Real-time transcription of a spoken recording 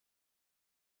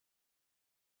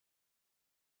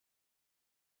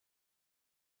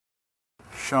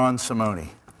Sean Simone.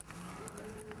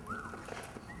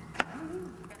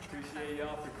 Appreciate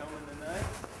y'all for coming tonight.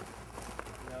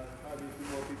 Probably a few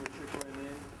more people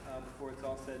trickling in before it's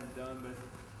all said and done, but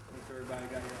make sure everybody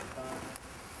got here on time.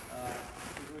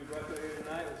 The reason we brought you here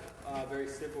tonight was a very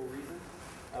simple reason.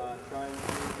 Trying to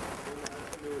bring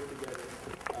entrepreneurs together.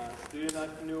 Student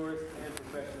entrepreneurs and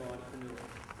professional entrepreneurs.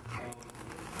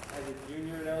 As a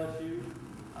junior at LSU,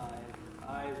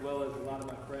 I, as well as a lot of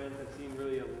my friends, have seen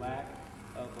really a lack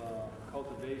of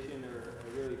cultivation or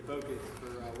really focus for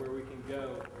where we can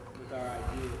go with our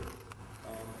ideas.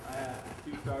 I have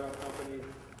 2 startup companies.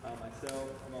 Myself,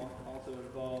 I'm also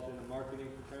involved in a marketing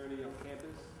fraternity on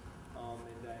campus,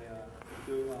 and I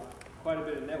do quite a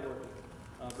bit of networking.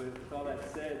 But with all that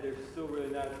said, there's still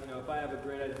really not, if I have a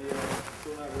great idea, I'm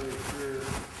still not really sure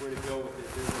where to go with it.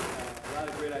 There's a lot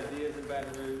of great ideas in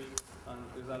Baton Rouge.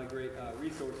 There's a lot of great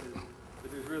resources,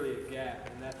 but there's really a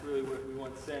gap, and that's really what we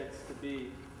want SeNSE to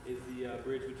be, is the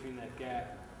bridge between that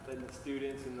gap, letting the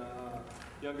students and the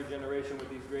younger generation with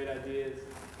these great ideas,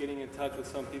 getting in touch with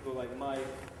some people like Mike,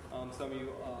 some of you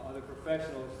other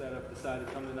professionals that have decided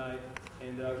to come tonight,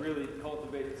 and really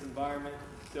cultivate this environment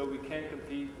so we can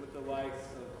compete with the likes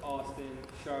of Austin,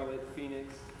 Charlotte,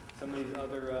 Phoenix, some of these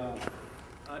other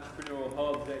entrepreneurial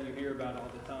hubs that you hear about all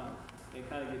the time. It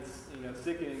kind of gets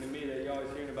sickening to me that you're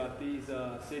always hearing about these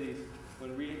cities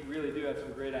when we really do have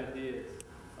some great ideas,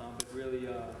 but really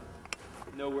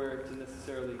nowhere to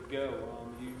necessarily go.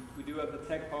 We do have the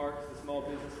tech parks, the small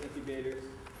business incubators,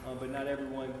 but not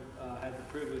everyone has the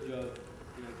privilege of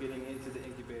getting into the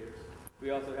incubators. We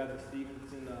also have the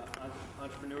Stevenson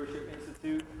Entrepreneurship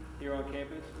Institute here on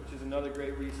campus, which is another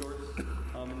great resource,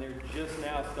 and they're just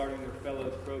now starting their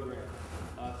fellows program.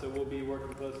 So we'll be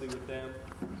working closely with them.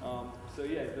 So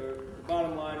yeah, the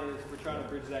bottom line is we're trying to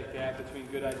bridge that gap between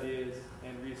good ideas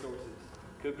and resources.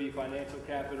 Could be financial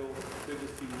capital, could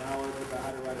just be knowledge about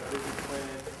how to write a business plan,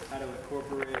 how to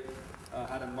incorporate,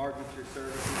 how to market your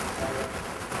services and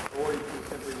products, or you can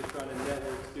simply just try to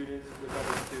network students with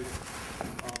other students.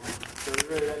 So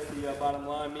really that's the bottom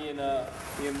line. Me and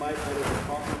Mike had a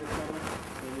coffee this summer,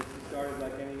 and it just started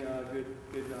like any good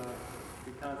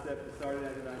concept. It started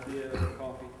as an idea of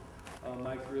coffee.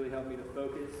 Mike's really helped me to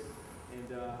focus,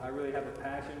 and I really have a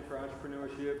passion for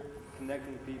entrepreneurship,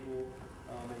 connecting people,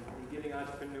 and getting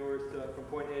entrepreneurs from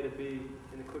point A to B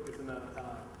in the quickest amount of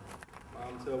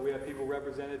time. So we have people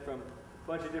represented from a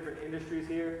bunch of different industries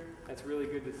here. That's really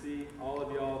good to see. All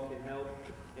of y'all can help.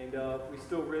 And we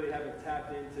still really haven't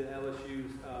tapped into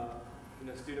LSU's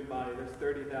student body. There's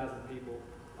 30,000 people.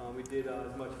 We did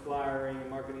as much flyering and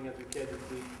marketing as we can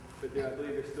this week, but I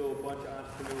believe there's still a bunch of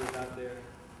entrepreneurs out there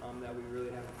that we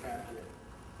really haven't tapped yet.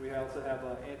 We also have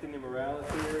Anthony Morales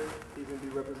here. He's going to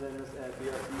be representing us at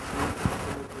BRCC.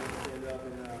 Someone's going to stand up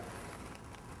and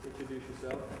introduce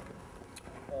yourself.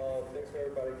 Thanks for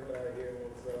everybody coming out here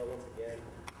once again.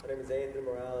 My name is Anthony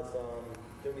Morales.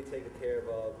 Going to be taking care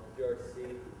of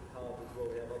BRC colleges where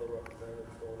we have other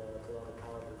representatives going on to other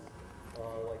colleges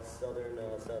like Southern,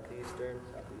 Southeastern,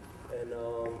 and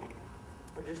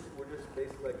we're just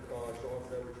basically like Sean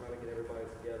said, we're trying to get everybody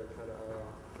together, trying to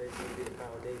basically be the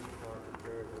foundation for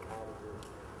entrepreneurs and colleges.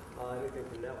 Anything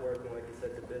from networking, like you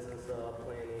said, to business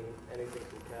planning, anything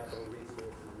from capital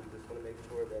resources. We just want to make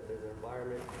sure that there's an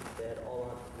environment that all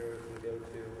entrepreneurs can go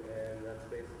to, and that's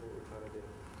basically what we're trying to do.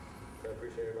 So I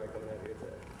appreciate everybody coming out here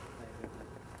today.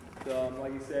 So,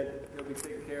 like you said, he'll be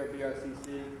taking care of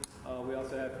BRCC. We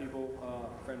also have people,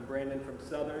 friend Brandon from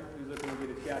Southern, who's looking to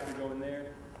get a chapter going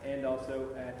there, and also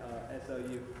at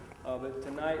SLU. But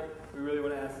tonight, we really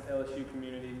want to ask the LSU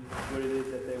community what it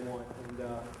is that they want, and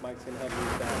Mike's going to help you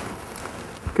with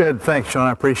that. Good, thanks, Sean.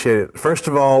 I appreciate it. First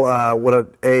of all,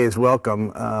 A is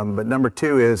welcome, but number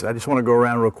 2 is I just want to go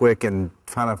around real quick and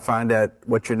kind of find out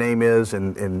what your name is,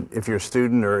 and if you're a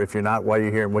student or if you're not, why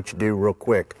you're here and what you do real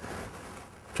quick.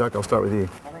 Chuck, I'll start with you.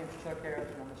 My name's Chuck Harris,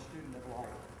 and I'm a student of life.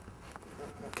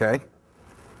 Okay.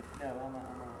 No,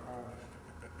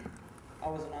 I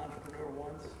was an entrepreneur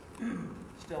once,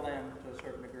 still am to a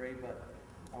certain degree, but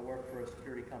I work for a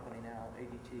security company now,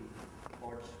 ADT,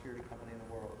 largest security company in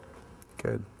the world.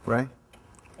 Good. Ray?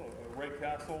 Ray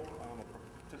Castle. I'm a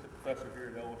assistant professor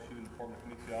here at LSU in the Department of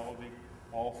Kinesiology.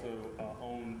 I also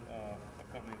own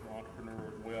a company as an entrepreneur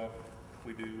as well.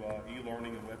 We do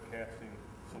e-learning and webcasting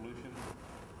solutions.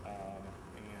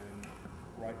 And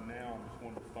right now, I'm just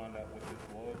wanting to find out what this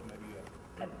was, maybe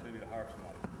an opportunity to hire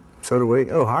somebody. So do we.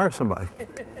 Oh, hire somebody.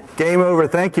 Game over.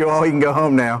 Thank you all. You can go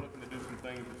home now. Looking to do some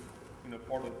things.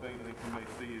 Part of the thing I think you may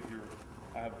see is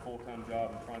I have a full-time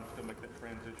job and trying to still make that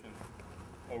transition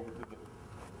over to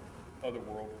the other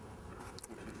world,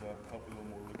 which is hopefully a little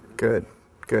more lucrative. Good.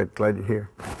 Good. Glad you're here.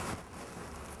 My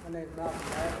name is Malcolm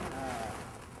Madden.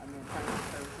 I'm in financial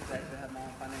services. I actually have my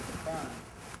own financial firm.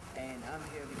 And I'm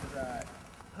here because I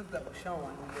hooked up with Sean.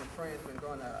 We've been friends, been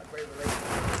going a great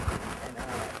relationship. And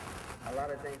a lot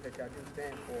of things that y'all do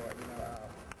stand for,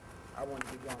 I want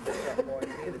to be going to step forward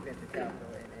and being the venture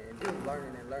capital and just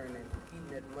learning and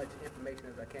eating as much information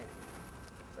as I can.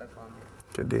 So that's why I'm here.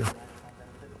 Good deal.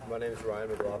 My name is Ryan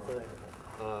McLaughlin.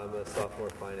 I'm a sophomore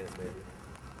finance major.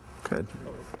 Good.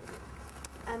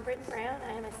 I'm Britton Brown.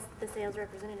 I am the sales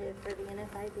representative for the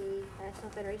NFIB,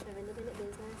 National Federation of Independent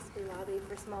Business. We lobby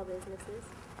for small businesses.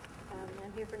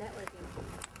 I'm here for networking.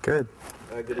 Good.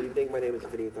 Good evening. My name is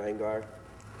Vineet Iyengar,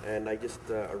 and I just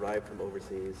arrived from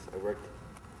overseas. I worked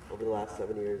over the last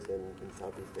 7 years in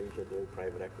Southeast Asia doing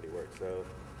private equity work. So,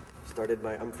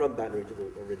 I'm from Baton Rouge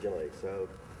originally, so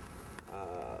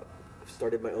I've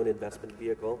started my own investment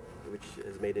vehicle, which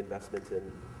has made investments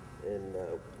in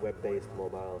web-based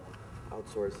mobile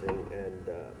outsourcing and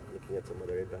looking at some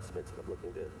other investments that I'm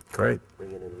looking to Great.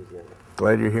 bring in Louisiana.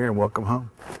 Glad you're here and welcome home.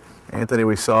 Anthony,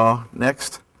 we saw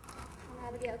next. I'm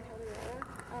Abigail Calderera.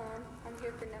 I'm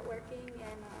here for networking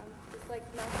and just like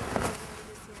Malcolm,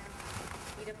 just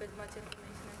eat up as much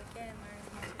information as I can, learn as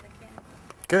much as I can.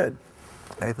 Good.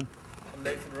 Nathan? I'm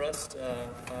Nathan Rust.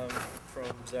 I'm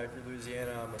from Zachary,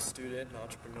 Louisiana. I'm a student, an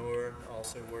entrepreneur. I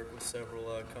also work with several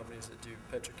companies that do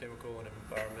petrochemical and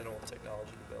environmental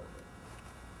technology development.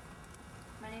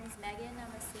 My name is Megan.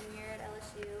 I'm a senior at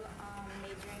LSU,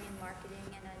 majoring in marketing,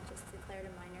 and I just declared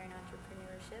a minor in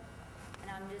entrepreneurship. And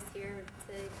I'm just here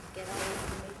to get all the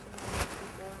information from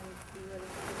people and see what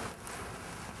it's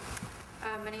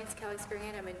like. My name is Kelly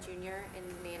Springhead. I'm a junior in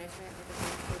management with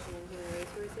administration and human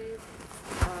resources.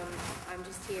 I'm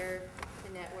just here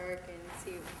to network and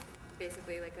see,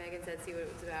 basically, like Megan said, see what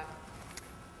it was about.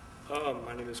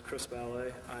 My name is Chris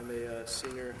Ballet. I'm a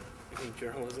senior in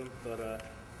journalism, but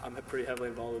I'm pretty heavily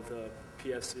involved with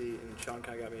PSC, and Sean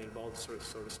kind of got me involved with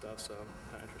sort of stuff, so I'm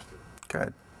kind of interested.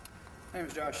 Good. My name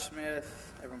is Josh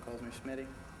Smith. Everyone calls me Smitty.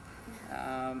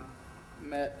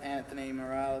 Met Anthony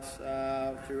Morales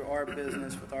through our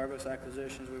business with Argos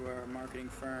Acquisitions. We were a marketing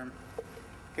firm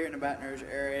here in the Baton Rouge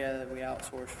area that we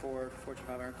outsource for Fortune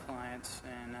 500 clients,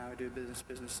 and we do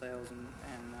business sales and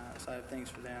side of things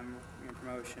for them,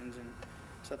 promotions and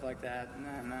stuff like that.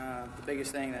 And the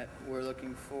biggest thing that we're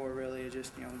looking for really is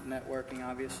just networking.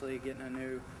 Obviously, getting a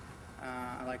new.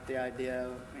 I like the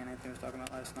idea, and Anthony was talking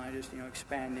about last night, just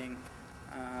expanding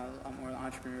a lot more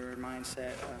entrepreneur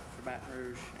mindset for Baton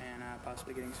Rouge, and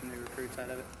possibly getting some new recruits out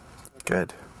of it.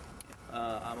 Good.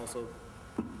 I'm also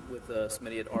with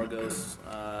Smitty at Argos.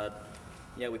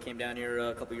 We came down here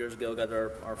a couple years ago, got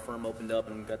our firm opened up,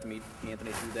 and got to meet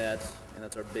Anthony through that. And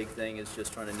that's our big thing, is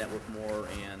just trying to network more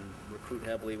and recruit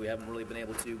heavily. We haven't really been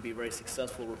able to be very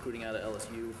successful recruiting out of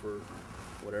LSU for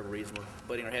whatever reason. We're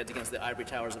butting our heads against the ivory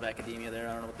towers of academia there.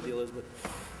 I don't know what the deal is, but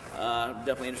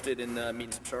definitely interested in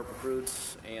meeting some sharp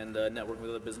recruits and networking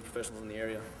with other business professionals in the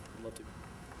area. I'd love to.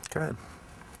 Good.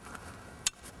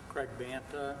 Craig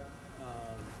Banta,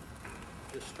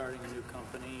 just starting a new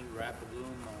company, Rapid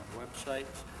Bloom website,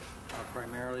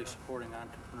 primarily supporting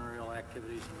entrepreneurial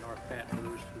activities in North Baton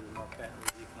Rouge through the North Baton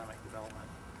Rouge Economic Development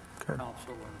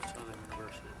Council and Southern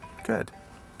University. Good.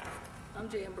 I'm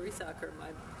Jan Breesacker.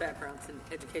 My background's in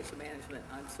educational management.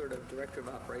 I'm sort of director of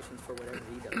operations for whatever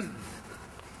he does.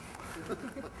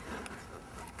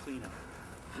 Clean up.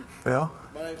 Bill?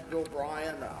 My name's Bill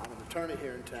Bryan. I'm an attorney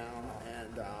here in town,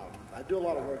 and I do a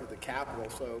lot of work at the Capitol.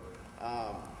 So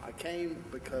I came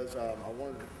because I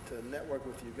wanted to network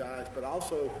with you guys, but I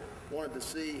also wanted to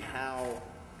see how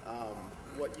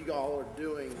what you all are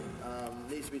doing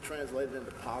needs to be translated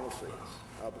into policy.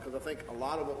 Because I think a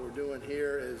lot of what we're doing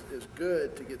here is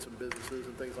good to get some businesses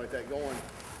and things like that going,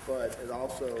 but it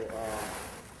also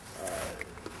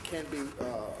can be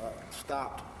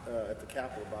stopped at the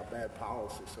Capitol by bad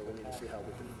policy. So we need to see how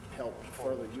we can help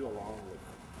further you along with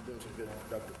doing some good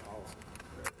productive policy.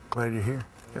 Glad you're here.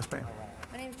 Yes, ma'am.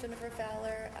 My name is Jennifer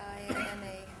Fowler. I am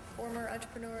a former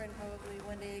entrepreneur and probably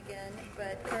one day again,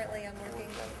 but currently I'm working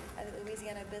at the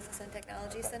Louisiana Business and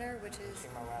Technology Center, which is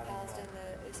housed in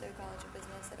the USO College of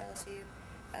Business at LSU.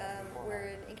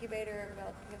 We're an incubator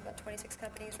of about 26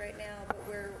 companies right now, but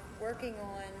we're working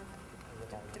on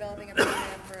developing a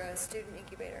program for a student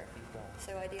incubator.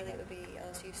 So ideally it would be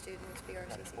LSU students,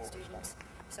 BRCC students.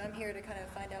 So I'm here to kind of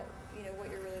find out,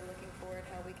 what you're really looking for and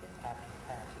how we can,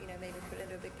 maybe put it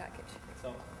into a big package.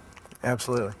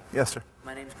 Absolutely. Yes, sir.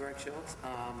 My name's Greg Schultz.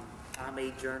 I'm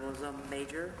a journalism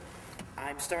major.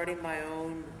 I'm starting my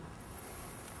own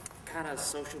kind of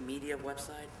social media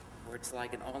website where it's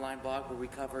like an online blog where we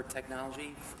cover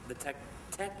technology, the tech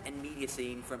and media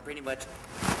scene from pretty much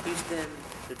Houston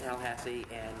to Tallahassee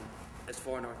and as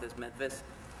far north as Memphis.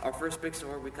 Our first big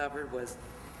story we covered was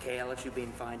KLSU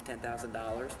being fined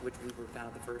 $10,000, which we were kind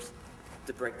of the first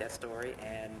to break that story.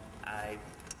 And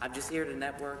I'm just here to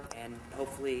network and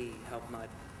hopefully help my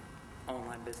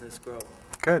online business grow.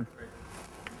 Good.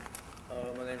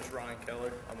 My name is Ryan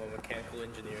Keller. I'm a mechanical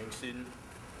engineering student,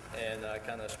 and I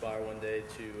kind of aspire one day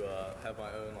to have my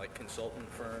own like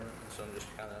consultant firm. So I'm just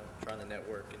kind of trying to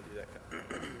network and do that kind of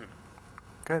thing.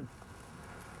 Good.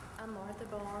 I'm Martha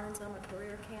Barnes. I'm a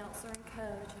career counselor and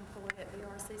coach employed at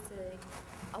BRCC.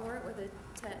 I work with the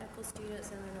technical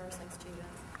students and the nursing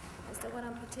students. And so what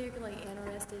I'm particularly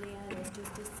interested in is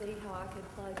just to see how I could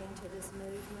plug into this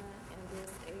movement in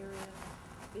this area,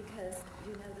 because,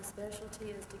 you know, the specialty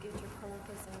is to get your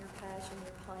purpose and your passion,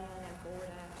 your plan, and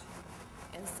forward action.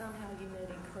 And somehow you need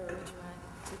encouragement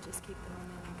to just keep the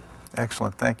momentum going.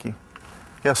 Excellent. Thank you.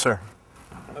 Yes, sir.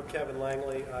 I'm Kevin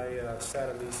Langley. I sat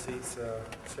in these seats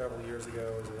several years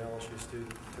ago as an LSU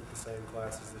student, took the same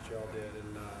classes that y'all did,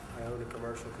 and I own a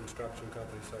commercial construction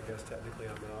company, so I guess technically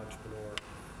I'm an entrepreneur.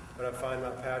 But I find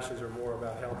my passions are more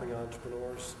about helping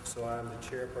entrepreneurs, so I'm the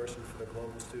chairperson for the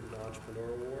Global Student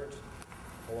Entrepreneur Awards,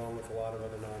 along with a lot of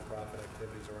other nonprofit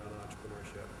activities around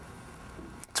entrepreneurship.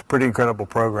 It's a pretty incredible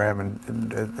program,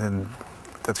 and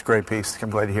that's a great piece. I'm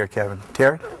glad to hear, Kevin.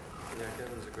 Terry? Yeah,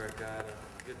 Kevin's a great guy.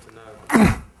 Good to know.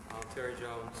 I'm Terry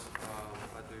Jones.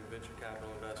 I do venture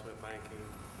capital investment banking.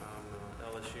 I'm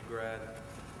an LSU grad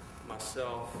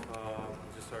myself.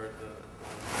 Just heard the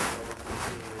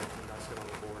and I sit on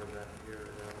the board of that here at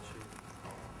LSU.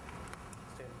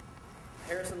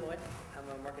 Harrison Lloyd. I'm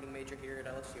a marketing major here at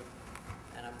LSU,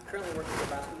 and I'm currently working for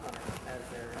Baton Rouge as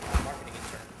their marketing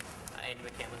intern. Andy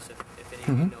McCandless, if any of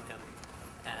you know him.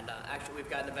 And actually, we've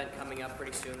got an event coming up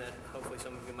pretty soon that hopefully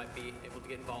some of you might be able to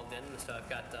get involved in. So I've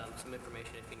got some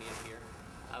information if you need it here.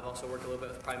 I've also worked a little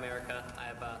bit with Primerica.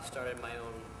 I've started my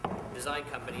own design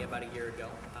company about a year ago,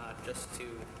 just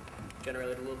to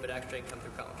generate a little bit extra income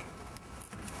through college.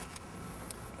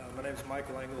 My name is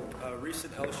Michael Engel, a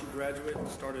recent LSU graduate.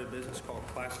 Started a business called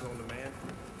Classes on Demand,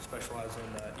 specialized in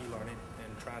e-learning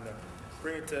and trying to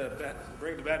bring it to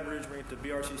Baton Rouge, bring it to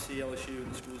BRCC, LSU,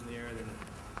 and the schools in the area, then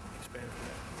expand from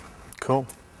there. Cool.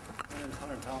 My name is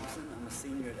Hunter Thompson. I'm a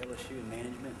senior at LSU in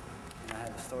management, and I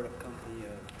have a startup company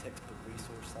of textbook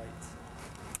resource sites.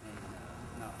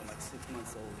 And I'm like 6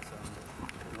 months old, so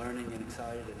I'm learning and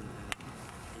excited and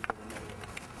eager to know.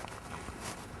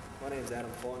 My name is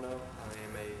Adam Forno. I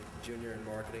am a junior in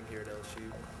marketing here at LSU.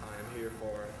 I am here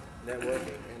for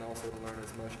networking and also to learn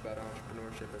as much about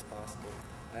entrepreneurship as possible.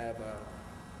 I have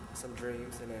some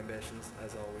dreams and ambitions,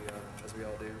 as we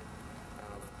all do,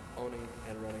 owning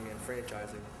and running and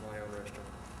franchising my own restaurant.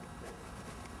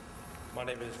 My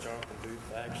name is Jonathan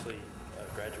Booth. I actually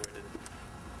graduated.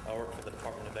 I work for the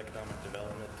Department of Economic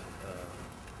Development,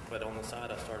 but on the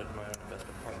side I started my own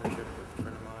investment partnership with a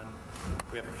friend of mine.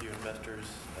 We have a few investors.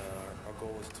 Our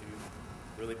goal is to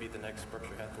really be the next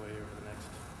Berkshire Hathaway over the next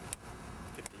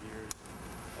 50 years.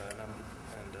 And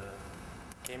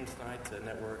came tonight to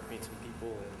network, meet some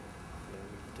people, and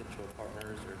potential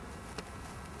partners or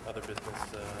other business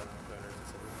owners,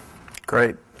 etc.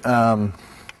 Great. Go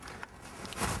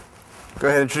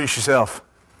ahead and introduce yourself.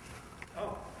 Oh,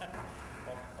 well,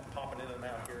 I'm popping in and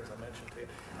out here, as I mentioned to you.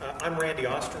 I'm Randy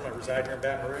Ostrom. I reside here in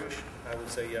Baton Rouge. I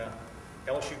was a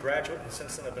LSU graduate, and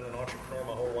since then I've been an entrepreneur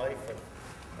my whole life. I've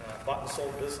bought and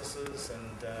sold businesses,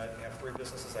 and have 3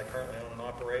 businesses I currently own and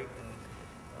operate, and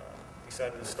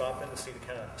decided to stop in to see the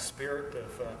kind of spirit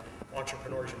of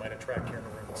entrepreneurs you might attract here in the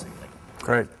room this evening.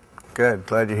 Great. Good.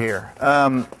 Glad you're here.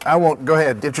 I won't. Go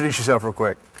ahead. Introduce yourself real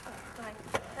quick. Hi,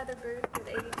 Heather Booth with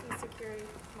ADT Security.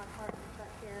 My partner, Chuck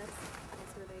Harris,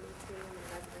 also with ADT in the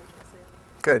residential sale.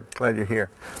 Good. Glad you're here.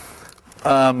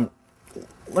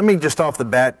 Let me just off the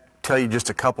bat tell you just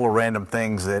a couple of random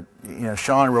things that,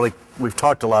 Sean really, we've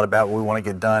talked a lot about what we want to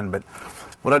get done, but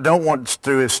what I don't want to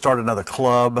do is start another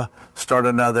club, start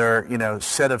another,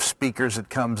 set of speakers that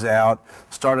comes out,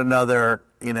 start another,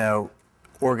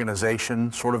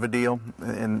 organization sort of a deal,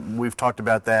 and we've talked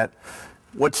about that.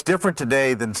 What's different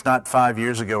today than it's not 5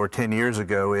 years ago or 10 years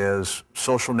ago is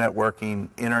social networking,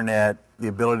 internet, the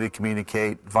ability to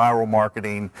communicate, viral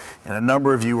marketing, and a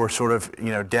number of you are sort of,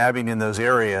 dabbing in those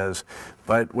areas.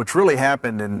 But what's really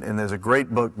happened, and there's a great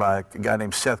book by a guy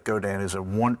named Seth Godin, who's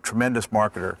a tremendous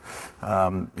marketer.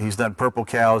 He's done Purple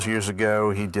Cows years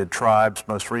ago. He did Tribes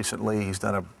most recently. He's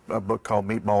done a book called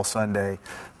Meatball Sunday.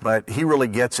 But he really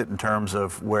gets it in terms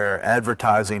of where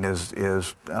advertising is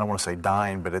I don't want to say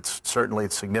dying, but certainly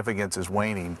its significance is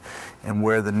waning, and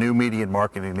where the new media and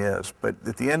marketing is. But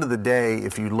at the end of the day,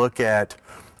 if you look at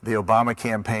the Obama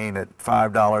campaign at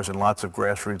 $5 and lots of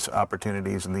grassroots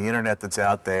opportunities and the internet that's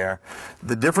out there,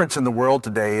 the difference in the world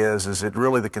today is that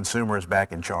really the consumer is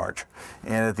back in charge.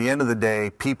 And at the end of the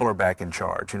day, people are back in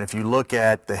charge. And if you look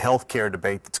at the healthcare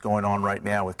debate that's going on right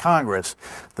now with Congress,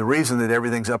 the reason that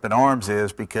everything's up in arms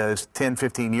is because 10,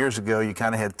 15 years ago, you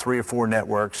kind of had 3 or 4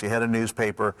 networks, you had a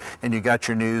newspaper, and you got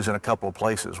your news in a couple of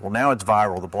places. Well, now it's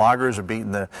viral. The bloggers are beating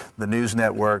the news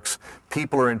networks.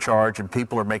 People are in charge, and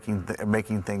people are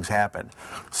making things happen.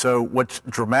 So what's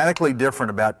dramatically different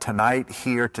about tonight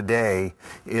here today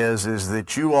is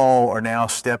that you all are now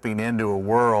stepping into a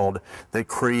world that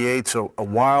creates a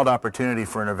wild opportunity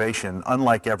for innovation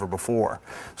unlike ever before.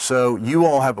 So you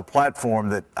all have a platform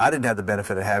that I didn't have the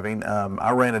benefit of having.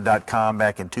 I ran a .com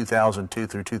back in 2002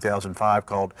 through 2005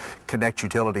 called Connect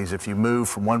Utilities. If you move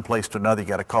from one place to another, you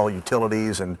got to call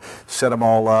utilities and set them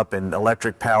all up, and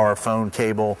electric power, phone,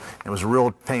 cable. It was a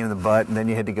real pain in the butt, and then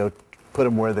you had to go put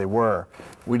them where they were.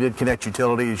 We did Connect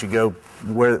Utilities. You go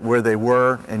where they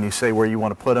were, and you say where you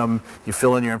want to put them. You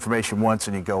fill in your information once,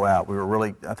 and you go out. We were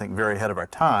really, I think, very ahead of our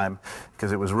time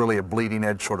because it was really a bleeding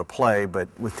edge sort of play. But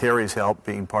with Terry's help,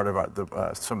 being part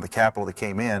of some of the capital that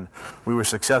came in, we were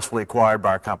successfully acquired by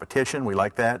our competition. We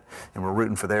like that, and we're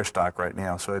rooting for their stock right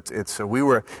now. So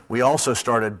we also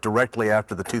started directly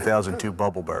after the 2002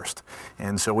 bubble burst,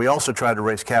 and so we also tried to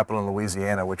raise capital in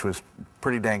Louisiana, which was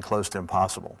pretty dang close to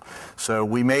impossible. So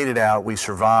we made it out. We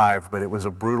survived, but it was a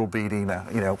brutal beating.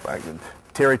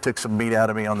 Terry took some meat out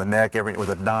of me on the neck with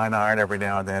a 9 iron every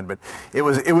now and then, but it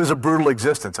was a brutal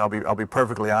existence. I'll be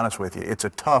perfectly honest with you. It's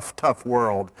a tough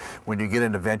world when you get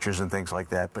into ventures and things like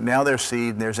that. But now there's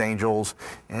seed and there's angels,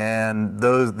 and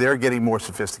they're getting more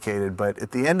sophisticated. But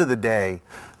at the end of the day,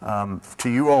 to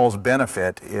you all's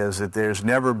benefit is that there's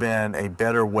never been a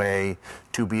better way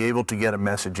to be able to get a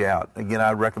message out. Again,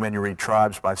 I'd recommend you read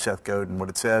Tribes by Seth Godin. What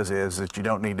it says is that you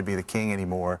don't need to be the king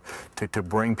anymore to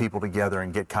bring people together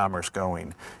and get commerce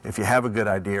going. If you have a good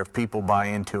idea, if people buy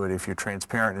into it, if you're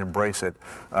transparent and embrace it,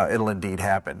 it'll indeed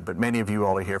happen. But many of you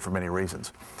all are here for many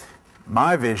reasons.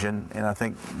 My vision, and I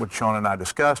think what Sean and I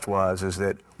discussed is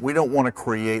that we don't want to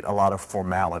create a lot of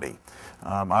formality.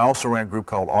 I also ran a group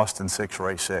called Austin 6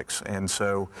 Race 6, and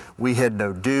so we had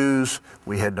no dues,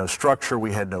 we had no structure,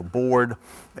 we had no board,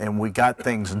 and we got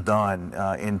things done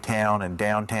in town and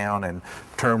downtown and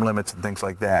term limits and things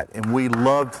like that. And we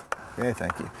loved,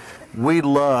 thank you. We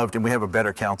loved, and we have a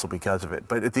better council because of it.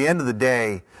 But at the end of the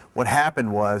day, what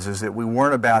happened is that we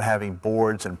weren't about having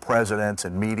boards and presidents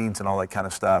and meetings and all that kind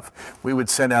of stuff. We would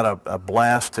send out a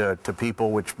blast to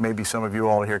people, which maybe some of you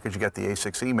all are here because you got the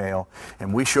A6 email,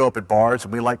 and we show up at bars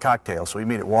and we like cocktails. So we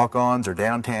meet at walk-ons or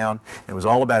downtown. It was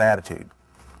all about attitude.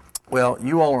 Well,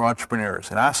 you all are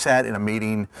entrepreneurs, and I sat in a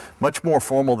meeting much more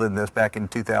formal than this back in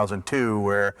 2002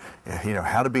 where,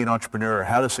 how to be an entrepreneur,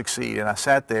 how to succeed, and I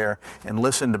sat there and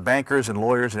listened to bankers and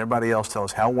lawyers and everybody else tell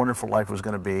us how wonderful life was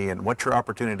going to be and what your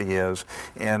opportunity is,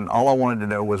 and all I wanted to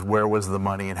know was where was the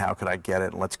money and how could I get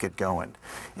it, and let's get going.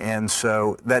 And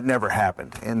so that never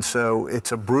happened, and so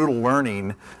it's a brutal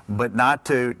learning, but not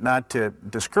to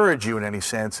discourage you in any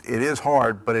sense. It is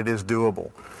hard, but it is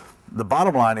doable. The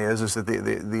bottom line is that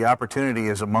the opportunity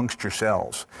is amongst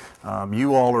yourselves.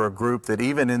 You all are a group that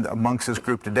even amongst this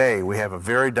group today, we have a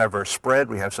very diverse spread.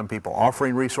 We have some people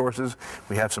offering resources.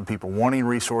 We have some people wanting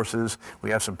resources. We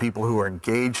have some people who are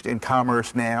engaged in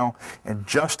commerce now. And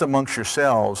just amongst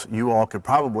yourselves, you all could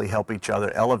probably help each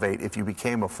other elevate if you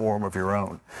became a forum of your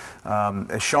own.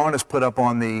 As Sean has put up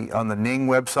on the Ning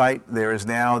website, there is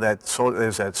now that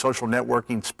social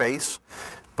networking space.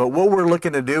 But what we're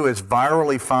looking to do is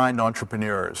virally find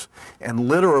entrepreneurs. And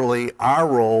literally our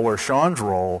role, or Sean's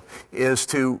role, is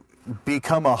to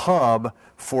become a hub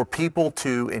for people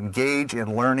to engage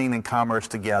in learning and commerce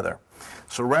together.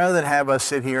 So rather than have us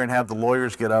sit here and have the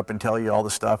lawyers get up and tell you all the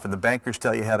stuff and the bankers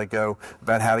tell you how to go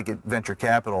about how to get venture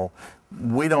capital,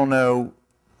 we don't know.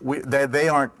 They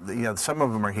aren't, some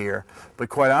of them are here. But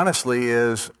quite honestly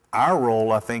is our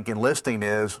role, I think, in listing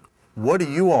is, what do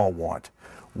you all want?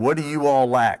 What do you all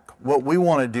lack? What we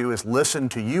want to do is listen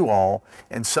to you all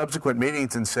in subsequent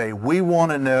meetings and say, we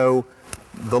want to know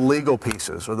the legal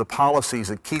pieces or the policies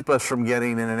that keep us from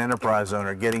getting in an enterprise zone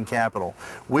or getting capital.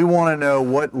 We want to know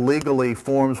what legally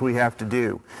forms we have to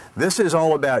do. This is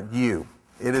all about you.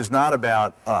 It is not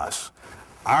about us.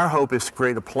 Our hope is to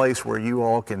create a place where you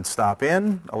all can stop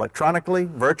in electronically,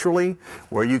 virtually,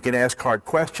 where you can ask hard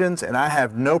questions, and I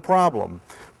have no problem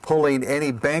pulling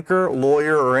any banker,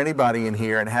 lawyer, or anybody in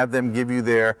here and have them give you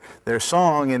their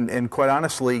song, and quite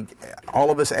honestly,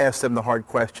 all of us ask them the hard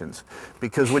questions.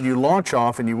 Because when you launch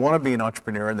off and you want to be an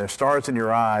entrepreneur and there's stars in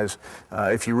your eyes,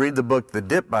 if you read the book The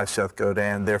Dip by Seth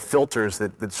Godin, they're filters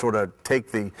that sort of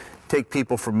take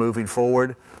people from moving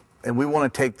forward, and we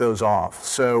want to take those off.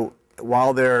 So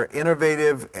while they're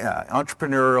innovative,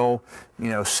 entrepreneurial,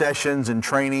 sessions and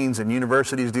trainings and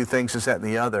universities do things, this, that, and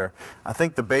the other, I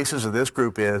think the basis of this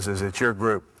group is it's your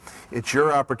group. It's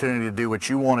your opportunity to do what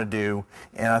you want to do,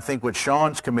 and I think what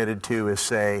Sean's committed to is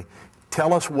say,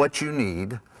 tell us what you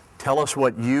need, tell us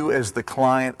what you as the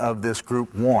client of this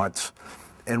group wants,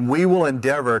 and we will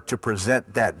endeavor to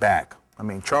present that back. I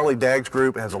mean, Charlie Dagg's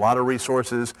group has a lot of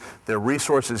resources. There are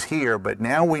resources here, but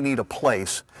now we need a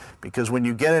place, because when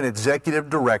you get an executive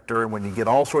director and when you get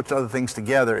all sorts of other things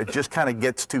together, it just kind of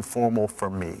gets too formal for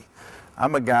me.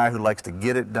 I'm a guy who likes to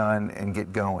get it done and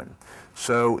get going.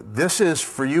 So this is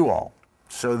for you all.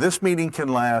 So this meeting can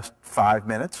last 5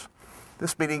 minutes.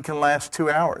 This meeting can last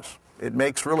 2 hours. It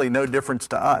makes really no difference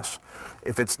to us.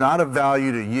 If it's not of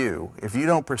value to you, if you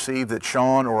don't perceive that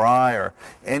Sean or I or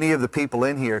any of the people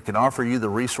in here can offer you the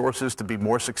resources to be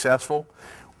more successful,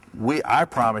 I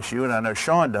promise you, and I know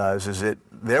Sean does, is that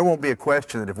there won't be a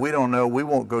question that if we don't know, we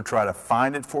won't go try to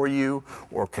find it for you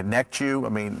or connect you. I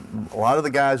mean, a lot of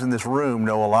the guys in this room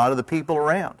know a lot of the people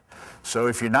around. So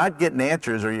if you're not getting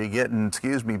answers or you're getting,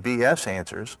 BS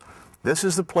answers, this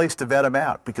is the place to vet them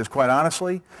out, because quite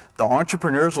honestly, the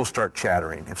entrepreneurs will start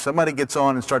chattering. If somebody gets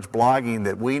on and starts blogging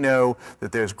that we know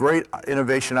that there's great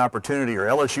innovation opportunity, or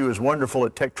LSU is wonderful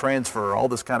at tech transfer, or all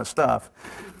this kind of stuff,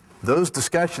 those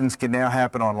discussions can now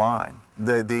happen online.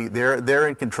 They're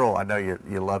in control. I know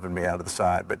you're loving me out of the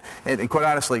side, but and quite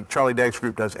honestly, Charlie Dagg's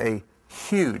group does a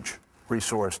huge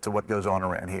resource to what goes on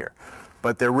around here.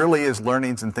 But there really is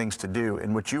learnings and things to do,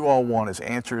 and what you all want is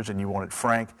answers, and you want it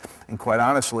frank. And quite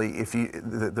honestly,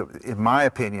 in my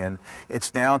opinion,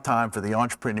 it's now time for the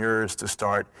entrepreneurs to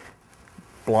start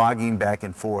blogging back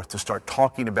and forth, to start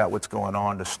talking about what's going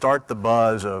on, to start the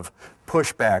buzz of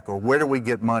pushback or where do we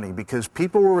get money, because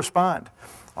people will respond.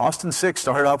 Austin 6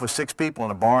 started off with 6 people in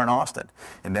a bar in Austin,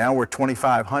 and now we're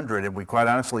 2,500, and we quite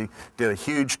honestly did a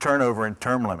huge turnover in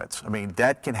term limits. I mean,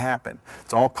 that can happen.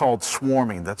 It's all called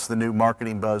swarming. That's the new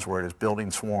marketing buzzword, is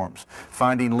building swarms.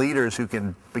 Finding leaders who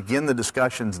can begin the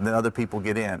discussions and then other people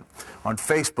get in. On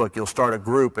Facebook, you'll start a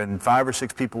group and 5 or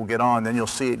 6 people will get on, then you'll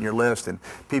see it in your list and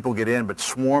people get in, but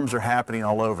swarms are happening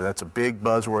all over. That's a big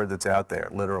buzzword that's out there,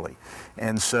 literally.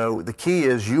 And so the key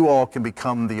is you all can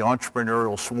become the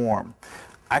entrepreneurial swarm.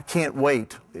 I can't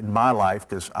wait in my life,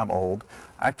 because I'm old,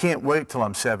 I can't wait till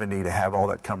I'm 70 to have all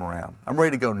that come around. I'm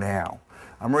ready to go now.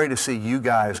 I'm ready to see you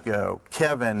guys go.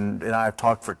 Kevin and I have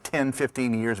talked for 10,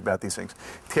 15 years about these things.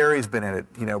 Terry's been in it.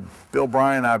 Bill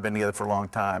Bryan and I have been together for a long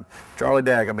time. Charlie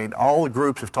Dagg, I mean, all the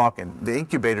groups are talking. The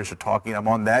incubators are talking. I'm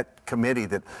on that committee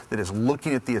that is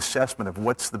looking at the assessment of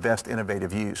what's the best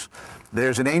innovative use.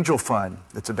 There's an angel fund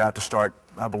that's about to start,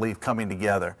 I believe, coming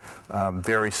together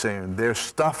very soon. There's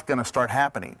stuff going to start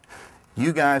happening.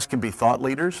 You guys can be thought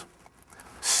leaders.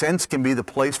 SeNSE can be the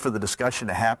place for the discussion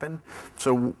to happen.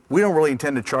 So we don't really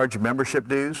intend to charge you membership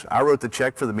dues. I wrote the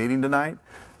check for the meeting tonight.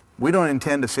 We don't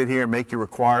intend to sit here and make you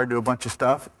required to do a bunch of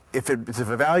stuff. If it's of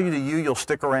value to you, you'll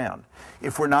stick around.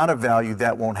 If we're not of value,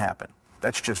 that won't happen.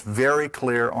 That's just very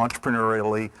clear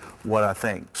entrepreneurially what I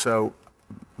think. So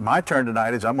my turn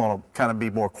tonight is I'm going to kind of be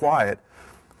more quiet.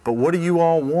 But what do you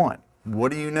all want?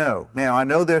 What do you know? Now, I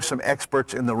know there's some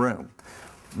experts in the room.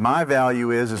 My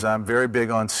value is I'm very big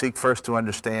on seek first to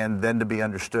understand, then to be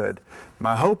understood.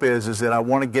 My hope is that I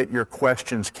want to get your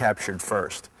questions captured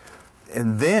first.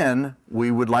 And then we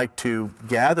would like to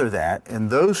gather that, and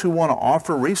those who want to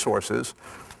offer resources,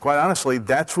 quite honestly,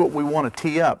 that's what we want to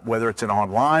tee up, whether it's an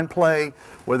online play,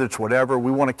 whether it's whatever,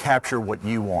 we want to capture what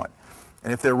you want.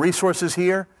 And if there are resources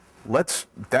here, that's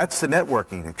the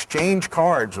networking. Exchange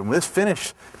cards. When this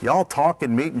finishes, y'all talk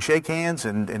and meet and shake hands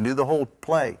and do the whole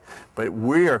play. But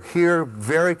we are here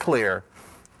very clear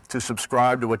to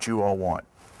subscribe to what you all want.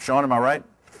 Sean, am I right?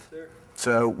 Yes, sir.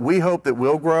 So we hope that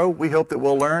we'll grow. We hope that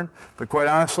we'll learn. But quite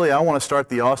honestly, I want to start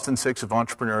the Austin 6 of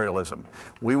entrepreneurialism.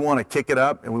 We want to kick it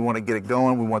up and we want to get it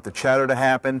going. We want the chatter to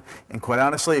happen. And quite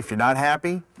honestly, if you're not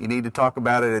happy, you need to talk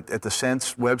about it at the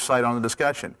SeNSE website on the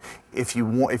discussion. If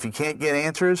you can't get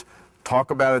answers,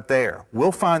 talk about it there.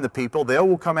 We'll find the people. They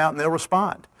will come out and they'll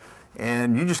respond.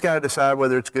 And you just got to decide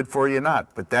whether it's good for you or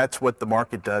not. But that's what the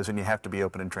market does, and you have to be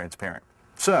open and transparent.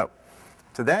 So,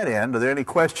 to that end, are there any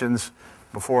questions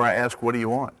before I ask, what do you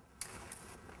want?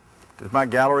 Does my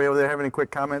gallery over there have any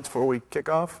quick comments before we kick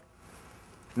off?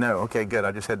 No? Okay, good.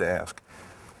 I just had to ask.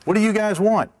 What do you guys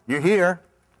want? You're here.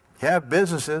 You have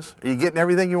businesses. Are you getting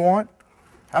everything you want?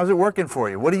 How's it working for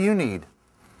you? What do you need?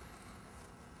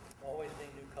 Always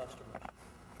need new customers.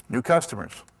 New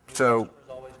customers. New So, customers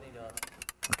always need us.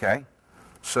 okay.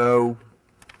 So,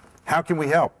 how can we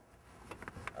help?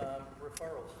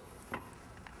 Referrals,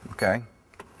 Okay.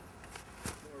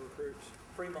 more recruits,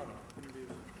 free money.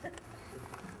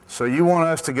 So you want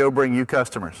us to go bring you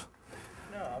customers?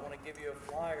 No, I want to give you a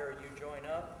flyer. You join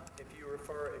up. If you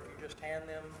just hand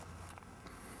them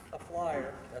a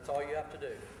flyer, that's all you have to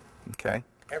do. Okay.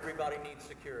 Everybody needs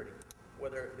security,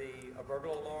 whether it be a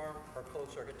burglar alarm or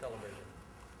closed circuit television.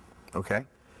 Okay.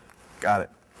 Got it.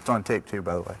 It's on tape too,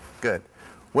 by the way. Good.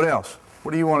 What else?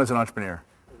 What do you want as an entrepreneur?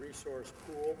 A resource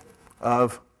pool,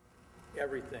 Of?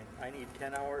 everything. I need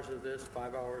 10 hours of this,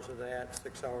 5 hours of that,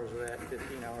 6 hours of that,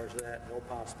 15 hours of that. No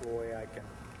possible way I can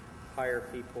hire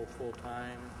people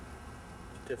full-time.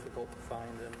 It's difficult to find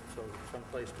them, so some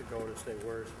place to go to say,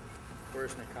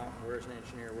 where's an accountant, where's an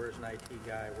engineer, where's an IT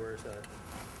guy, where's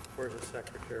a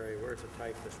secretary, where's a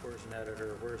typist, where's an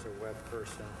editor, where's a web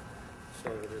person, so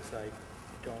that as I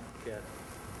don't get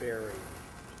buried.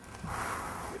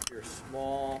 If you're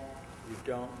small, you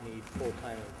don't need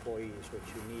full-time employees. What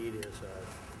you need is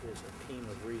a team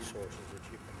of resources that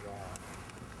you can draw on.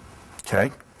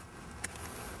 Okay.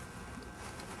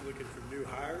 Looking for new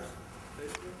hires,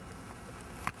 basically,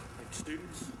 like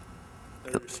students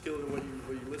that are skilled in what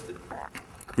you listed.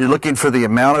 You're looking for the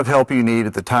amount of help you need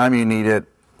at the time you need it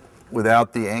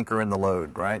without the anchor in the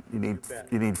load, right? You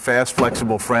need fast,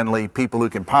 flexible, friendly people who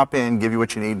can pop in, give you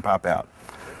what you need, and pop out.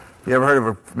 You ever heard of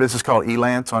a business called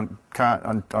Elance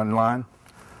online?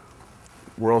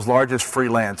 World's largest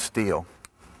freelance deal.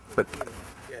 But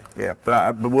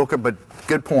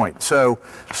good point. So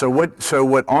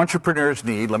what entrepreneurs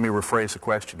need? Let me rephrase the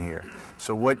question here.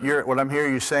 So what I'm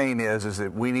hearing you saying is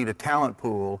that we need a talent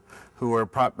pool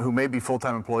who may be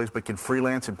full-time employees but can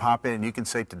freelance and pop in, and you can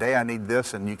say, today I need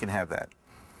this, and you can have that.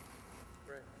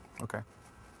 Right. Okay.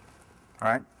 All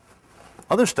right.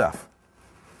 Other stuff.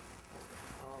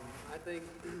 I think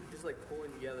just like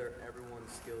pulling together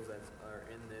everyone's skills that are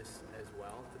in this as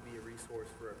well to be a resource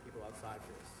for people outside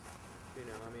this. You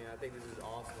know, I mean, I think this is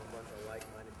awesome, a bunch of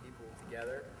like-minded people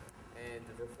together. And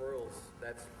the referrals,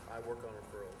 I work on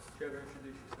referrals. Trevor,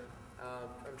 introduce yourself.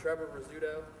 I'm Trevor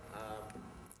Rizzuto.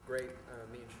 Great,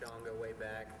 me and Sean go way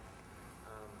back.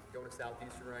 Going to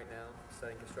Southeastern right now,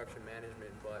 studying construction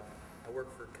management, but I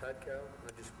work for Cutco,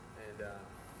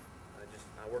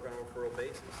 I work on a referral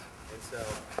basis. And so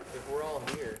if we're all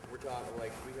here, we're talking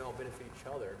like we can all benefit each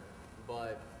other,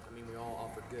 but I mean we all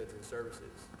offer goods and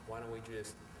services. Why don't we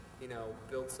just,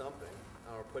 build something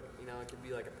or put, it could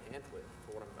be like a pamphlet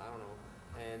for what I don't know,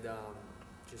 and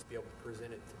just be able to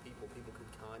present it to people. People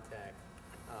could contact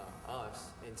us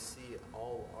and see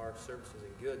all our services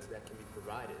and goods that can be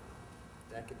provided.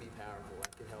 That could be powerful.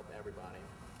 That could help everybody.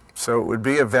 So it would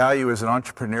be a value as an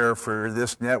entrepreneur for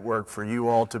this network for you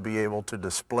all to be able to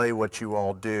display what you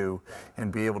all do and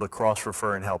be able to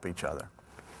cross-refer and help each other.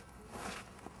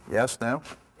 Yes? No?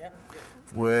 Yeah.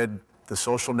 Would the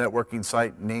social networking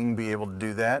site Ning be able to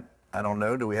do that? I don't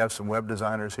know. Do we have some web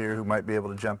designers here who might be able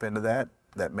to jump into that?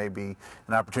 That may be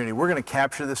an opportunity. We're going to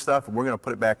capture this stuff and we're going to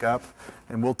put it back up,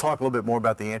 and we'll talk a little bit more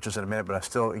about the answers in a minute, but I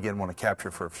still, again, want to capture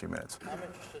it for a few minutes. I'm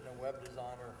interested in a web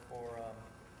designer for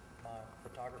my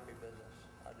photography business.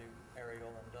 I do aerial,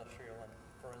 industrial, and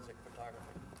forensic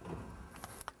photography.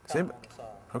 Kind of on the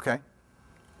side. Okay.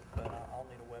 But I'll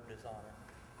need a web designer.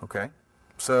 Okay.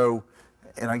 So,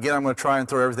 and again, I'm going to try and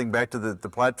throw everything back to the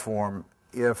platform.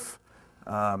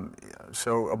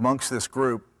 So amongst this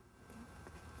group,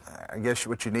 I guess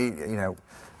what you need,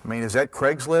 is that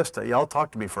Craigslist? Y'all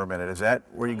talk to me for a minute. Is that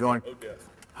where you're going? Odesk.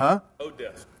 Huh?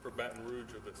 Odesk for Baton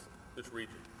Rouge of this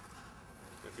region.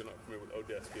 If you're not familiar with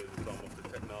Odesk is, it's almost a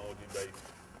technology base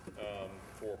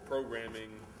for programming,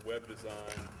 web design,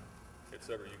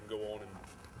 etc. You can go on and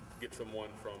get someone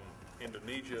from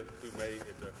Indonesia who may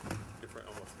at the different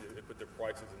they put their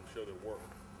prices and show their work.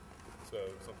 So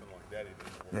something like that.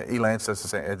 Yeah, Elance does the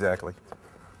same, exactly,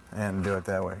 and do it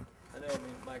that way. I know,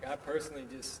 Mike, I personally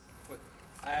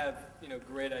I have,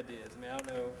 great ideas. I don't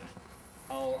know,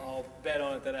 I'll bet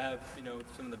on it that I have,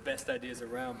 some of the best ideas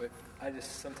around, but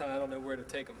sometimes I don't know where to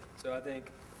take them. So I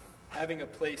think having a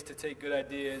place to take good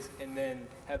ideas and then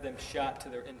have them shot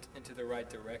into the right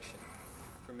direction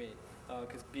for me.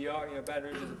 Because Baton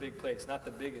Rouge is a big place, not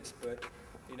the biggest, but,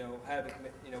 having,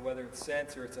 whether it's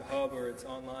SeNSE or it's a hub or it's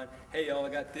online, hey, y'all, I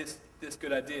got this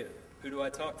good idea. who do I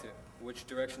talk to? Which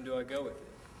direction do I go with it?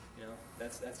 You know,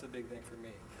 that's the big thing for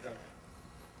me.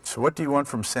 So what do you want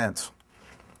from SeNSE?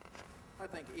 I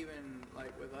think even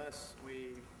like with us,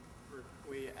 we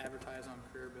advertise on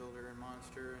Career Builder and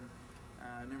Monster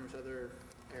and numerous other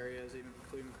areas, even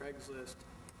including Craigslist.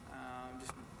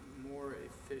 Just more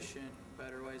efficient,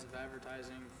 better ways of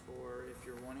advertising for if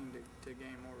you're wanting to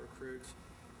gain more recruits,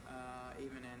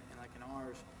 even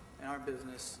in our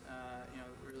business,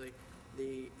 really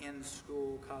the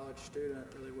in-school college student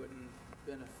really wouldn't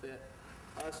benefit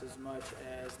us as much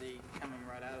as the coming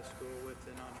right out of school with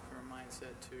an entrepreneur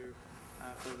mindset to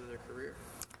further their career.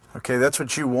 Okay, that's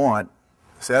what you want.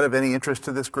 Is that of any interest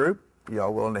to this group?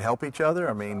 Y'all willing to help each other?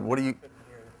 I mean, what do you?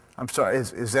 I'm sorry.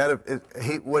 Is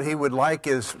that what he would like?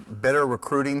 Is better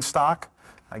recruiting stock?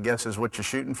 I guess is what you're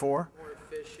shooting for. More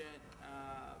efficient,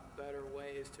 better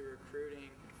ways to recruiting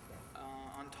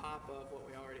on top of what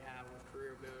we already have with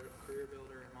Career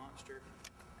Builder and Monster,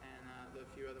 and the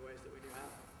few other ways that we do have.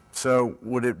 So,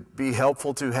 would it be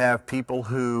helpful to have people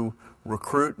who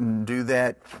recruit and do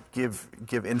that give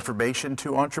information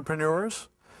to entrepreneurs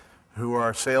who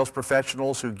are sales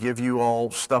professionals who give you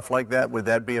all stuff like that? Would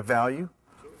that be of value?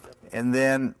 And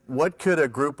then what could a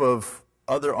group of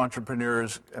other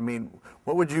entrepreneurs, I mean,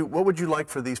 what would you like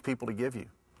for these people to give you?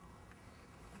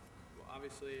 Well,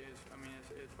 obviously,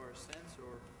 as far as SeNSE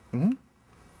or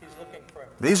He's looking for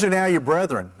these are now your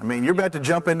brethren. I mean, you're about to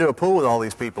jump into a pool with all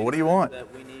these people. What do you want?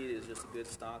 That we need is just a good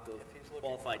stock of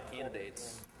qualified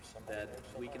candidates that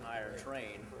we can hire and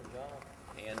train.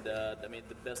 And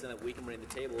the best thing that we can bring to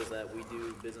the table is that we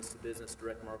do business-to-business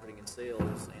direct marketing and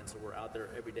sales, and so we're out there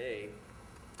every day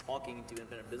talking to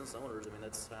independent business owners. I mean,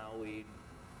 that's how we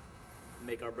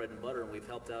make our bread and butter, and we've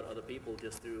helped out other people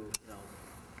just through,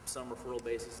 some referral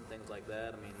basis and things like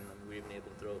that. I mean, we've been able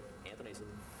to throw Anthony some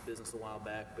business a while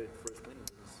back for his cleaning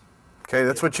business. Okay,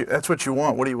 that's what you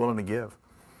want. What are you willing to give?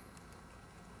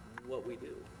 What we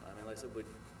do. I mean, like I said,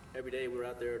 every day we're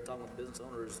out there talking with business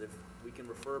owners. If we can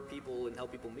refer people and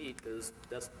help people meet, because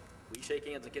we shake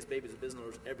hands and kiss babies with business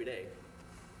owners every day.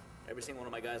 Every single one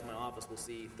of my guys in my office will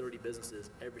see 30 businesses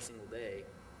every single day.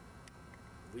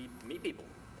 We meet people,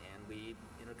 and we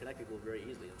interconnect people very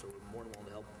easily, and so we're more than willing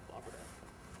to help offer that.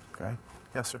 Okay.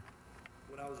 Yes, sir.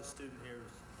 When I was a student here,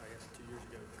 I guess 2 years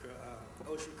ago,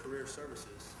 LSU Career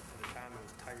Services, at the time it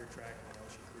was Tiger Track and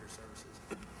LSU Career Services,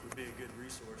 would be a good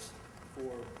resource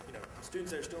for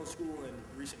students that are still in school and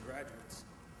recent graduates.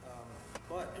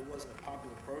 But it wasn't a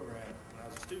popular program when I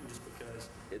was a student just because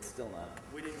it's still not.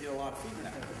 We didn't get a lot of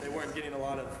feedback. They weren't getting a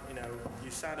lot of,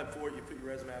 you signed up for it, you put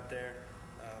your resume out there,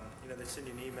 they send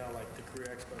you an email like the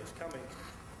Career Expo is coming.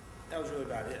 That was really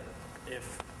about it.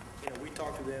 If we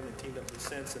talked to them and teamed up with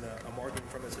SeNSE and a marketing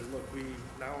firm that says, look, we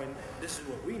not only this is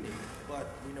what we need, but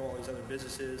we know all these other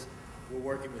businesses. We're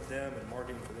working with them and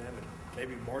marketing for them, and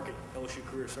maybe market LSU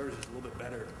Career Services a little bit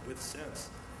better with SeNSE.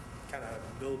 Kind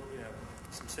of build,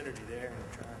 some synergy there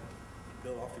and try and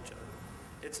build off each other.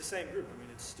 It's the same group. I mean,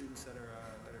 it's students that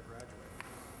are graduating.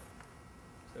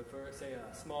 So for, say,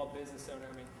 a small business owner,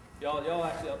 I mean,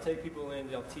 y'all take people in,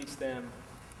 y'all teach them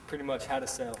pretty much how to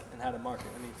sell and how to market.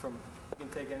 I mean, you can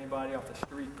take anybody off the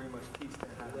street, pretty much teach them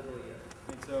how to do it.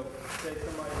 And so, say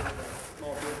somebody has a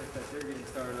small business that they're getting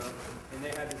started up, and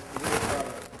they have this great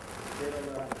product. They don't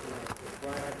know how to sell it.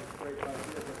 Brian has this great product,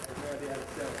 but they have no idea how to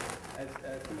sell it. As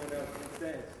someone else makes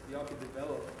sense, y'all could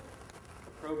develop a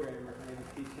programmer and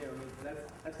teach him. I mean,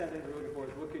 that's kind of thing we're looking for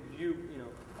is what could you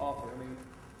offer? I mean,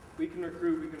 we can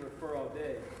recruit, we can refer all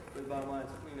day, but the bottom line is,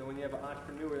 when you have an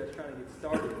entrepreneur that's trying to get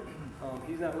started,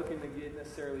 he's not looking to get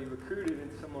necessarily recruited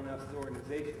into someone else's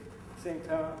organization. At the same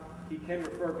time, he can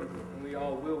refer people, and we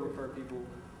all will refer people,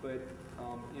 but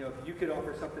if you could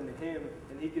offer something to him,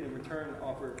 and he could in return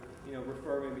offer,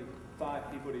 refer maybe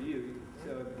 5 people to you,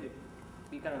 so it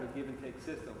be kind of a give and take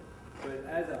system. But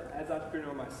as an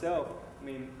entrepreneur myself, I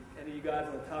mean, any of you guys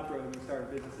on the top row when you starting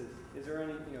businesses, is there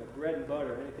any bread and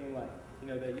butter, anything like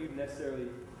that you necessarily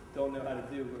don't know how to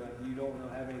do, but like you don't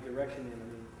have any direction in? I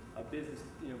mean, a business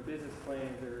business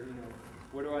plans, or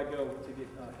where do I go to get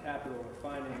capital or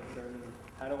finance, or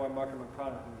how do I market my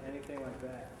product? I mean, anything like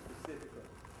that specifically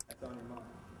that's on your mind.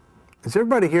 Is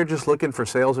everybody here just looking for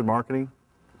sales and marketing?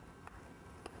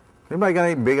 Anybody got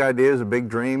any big ideas or big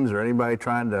dreams, or anybody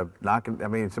trying to knock it? I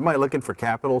mean, is somebody looking for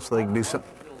capital so they can do something?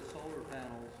 Build solar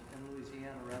panels in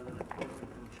Louisiana rather than importing them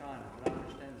from China, but I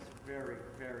understand it's very,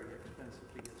 very expensive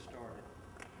to get started.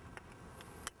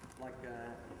 Like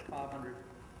 $500,000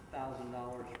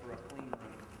 for a clean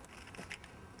room.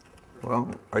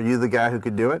 Well, are you the guy who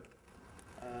could do it?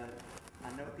 I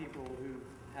know people who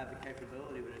have the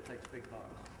capability, but it takes big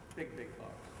bucks. Big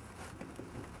bucks.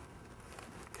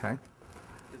 Okay.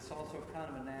 it's also kind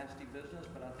of a nasty business,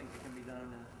 but I think it can be done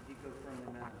in an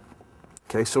eco-friendly manner.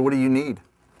 Okay, so what do you need?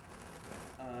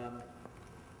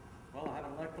 Well, I have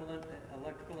an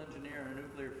electrical engineer and a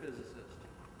nuclear physicist.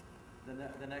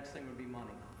 The next thing would be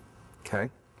money.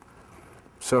 Okay.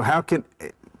 So how can,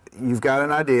 you've got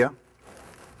an idea.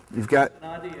 You've got, An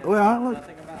idea, well, look,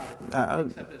 nothing about it,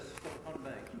 except it's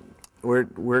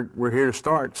silicon-based. we're here to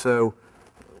start. So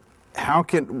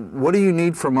what do you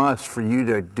need from us for you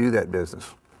to do that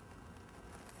business?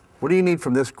 What do you need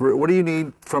from this group? What do you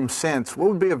need from SeNSE? What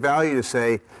would be a value to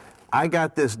say, I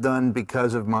got this done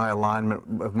because of my alignment,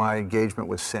 of my engagement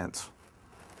with SeNSE?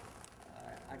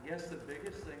 I guess the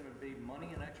biggest thing would be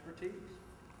money and expertise.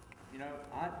 You know,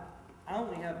 I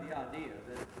only have the idea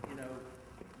that, you know,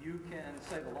 you can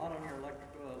save a lot on your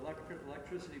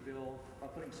electricity bill by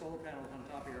putting solar panels on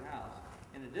top of your house.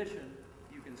 In addition,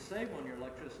 you can save on your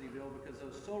electricity bill because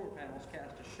those solar panels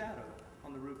cast a shadow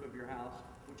on the roof of your house,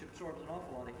 which absorbs an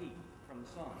awful lot of heat from the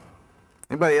sun.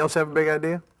 Anybody else have a big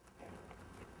idea?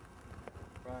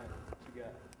 Brian, what you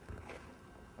got?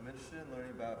 I'm interested in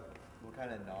learning about what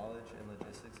kind of knowledge and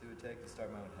logistics it would take to start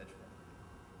my own hedge fund.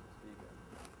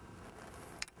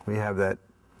 We have that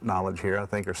knowledge here, I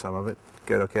think, or some of it.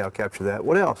 Good, okay, I'll capture that.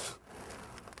 What else?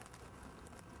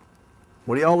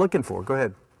 What are y'all looking for? Go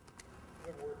ahead.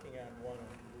 We're working on one in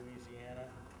Louisiana,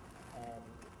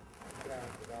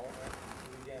 economic development.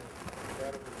 Louisiana is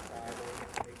incredibly siloed.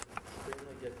 It makes it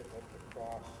extremely difficult to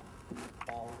cross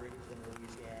boundaries in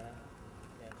Louisiana.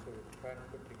 And so we're trying to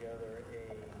put together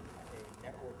a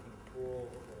networking tool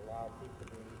that will allow people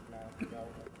doing economic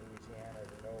development in Louisiana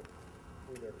to know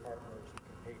who their partners and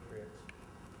compatriots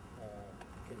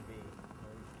can be. You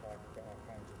know, we've talked to all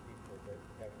kinds of people that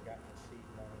haven't gotten the seed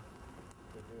money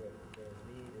to do it. The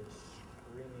need is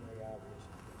screamingly obvious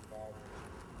involved in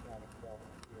economic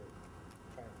development here.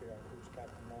 Trying to figure out who's got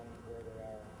the money, where they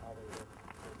are, and how they work.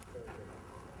 It's very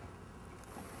difficult.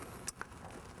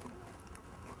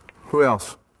 Who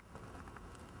else?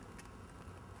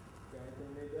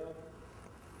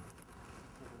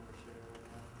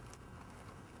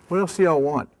 What else do y'all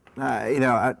want? You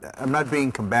know, I'm not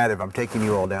being combative. I'm taking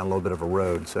you all down a little bit of a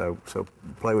road, so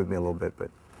play with me a little bit.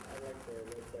 But I like the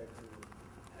website to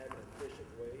have an efficient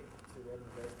way to let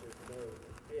investors know,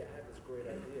 hey, I have this great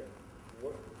idea.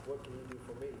 What can you do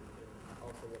for me? And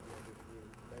also, what can I do for you?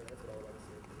 That's what I would like to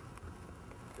see.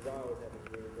 Because I always have these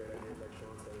really great ideas, like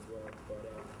Sean said as well.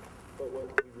 But what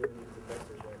we really need is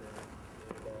investors right now,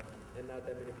 and not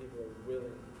that many people are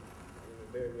willing,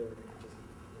 very willing to just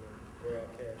throw out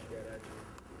cash right at you.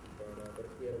 But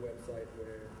if we had a website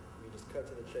where we just cut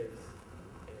to the chase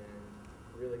and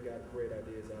really got great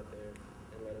ideas out there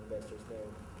and let investors know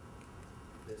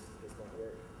this might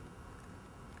work.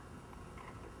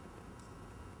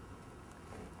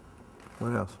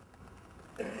 what else?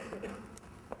 Michael,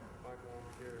 I'm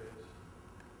curious.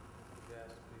 You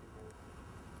ask people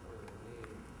what do they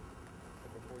need. But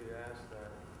before you ask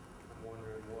that, I'm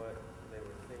wondering what they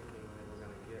were thinking they were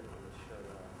going to get when they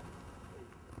showed up.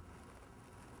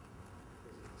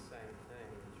 Is it the same thing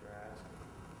that you're asking,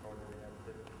 or do they have a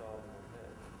different thought in their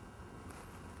head?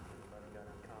 Anybody got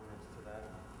any comments to that?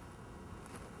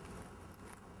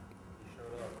 You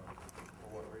showed up.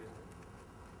 For what reason?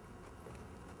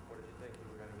 What did you think you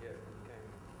were going to get when you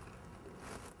came?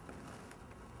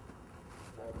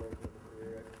 Small business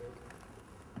career expert.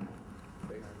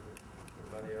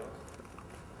 Anybody else?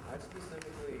 I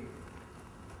specifically,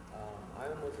 I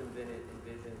almost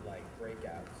envisioned like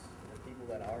breakouts. And people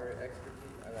that are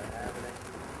expertise, or that have an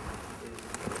expertise, is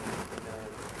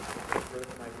throw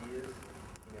some ideas.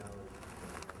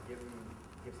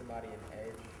 Give somebody an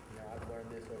edge. I've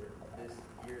learned this over this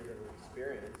years of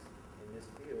experience in this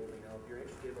field. If you're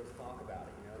interested, let's talk about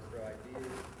it. Let's throw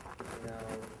ideas.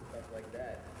 Stuff like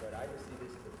that. But I just see this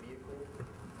as a vehicle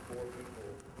for people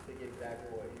to get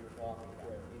exactly what you were talking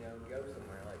about. Go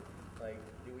somewhere. Like,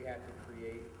 do we have to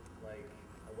create like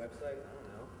a website? I don't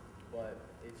know, but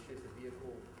it's just a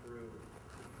vehicle through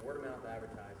word of mouth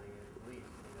advertising at least.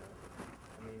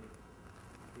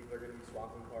 People are going to be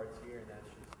swapping cards here, and that's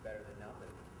just better than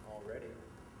nothing already.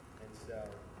 And so,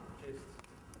 just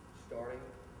starting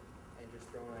and just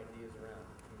throwing ideas around.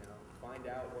 Find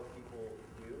out what people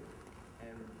do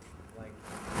and like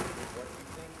what you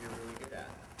think you're really good at.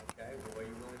 Okay, well, are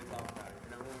you willing to talk about it? If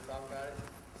you're not willing to talk about it,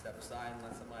 step aside and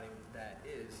let somebody that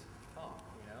is talk.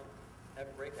 Have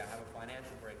a breakout, have a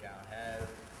financial breakout, have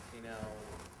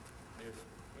there's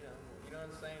you know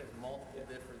what I'm saying? There's multiple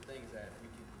different things that we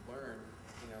can learn.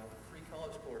 Free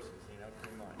college courses,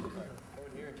 pretty much. Go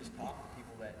in here and just talk to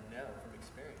people that know from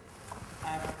experience.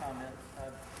 I have a comment.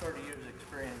 I have 30 years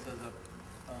experience as a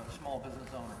small business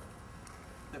owner.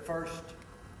 The first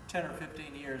 10 or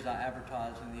 15 years I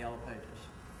advertised in the Yellow Pages.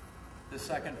 The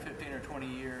second 15 or 20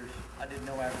 years, I did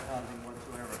no advertising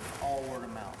whatsoever, all word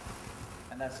of mouth.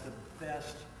 And that's the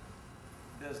best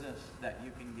business that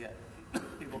you can get.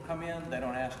 People come in, they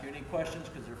don't ask you any questions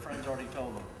because their friends already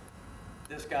told them.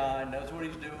 This guy knows what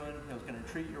he's doing, he's going to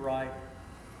treat you right,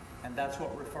 and that's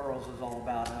what referrals is all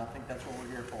about, and I think that's what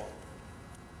we're here for.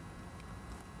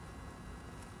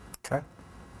 Okay.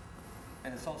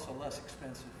 And it's also less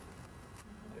expensive.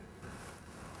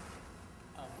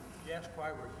 You asked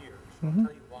why we're here, so I'll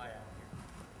tell you why I'm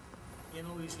here.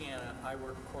 In Louisiana, I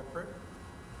work corporate,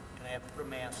 and I have to put a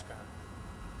mask on.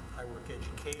 I work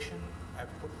education, I have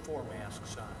to put 4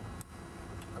 masks on.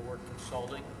 I work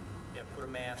consulting, you have to put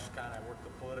a mask on. I work the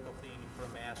political thing, you put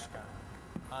a mask on.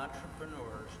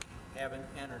 Entrepreneurs have an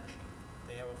energy,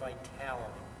 they have a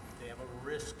vitality, they have a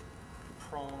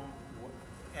risk-prone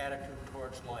attitude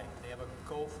towards life. They have a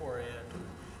go-for attitude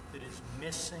that is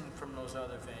missing from those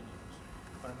other venues.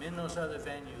 When I'm in those other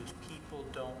venues, people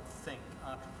don't think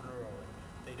entrepreneurially.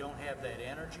 They don't have that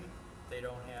energy, they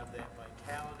don't have that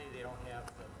vitality, they don't have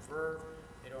the verve,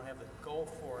 they don't have the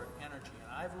go-for energy.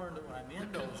 And I've learned that when I'm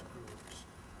in those groups,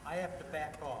 I have to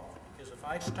back off, because if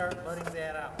I start letting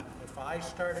that out, if I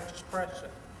start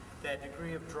expressing that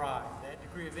degree of drive, that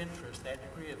degree of interest, that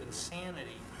degree of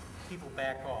insanity, people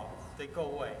back off. They go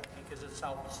away because it's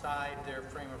outside their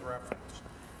frame of reference.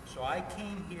 So I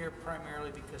came here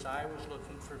primarily because I was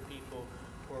looking for people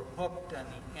who are hooked on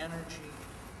the energy,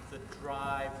 the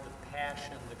drive, the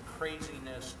passion, the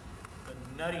craziness,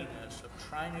 the nuttiness of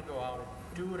trying to go out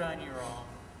and do it on your own,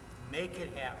 make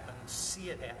it happen, see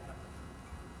it happen.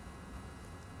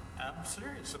 I'm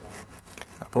serious about it.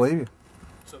 I believe you.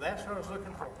 So that's what I was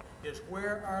looking for, is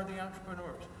where are the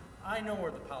entrepreneurs? I know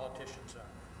where the politicians are.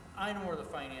 I know where the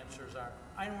financiers are.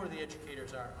 I know where the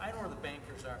educators are. I know where the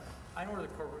bankers are. I know where the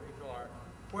corporate people are.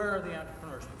 Where are the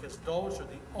entrepreneurs? Because those are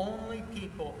the only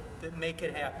people that make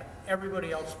it happen.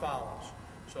 Everybody else follows.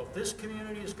 So if this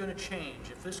community is going to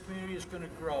change, if this community is going to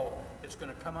grow, it's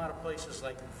going to come out of places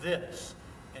like this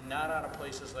and not out of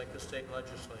places like the state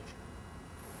legislature.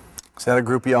 Is that a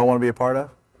group y'all want to be a part of?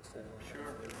 Sure.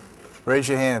 Raise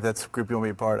your hand if that's a group you want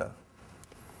to be a part of.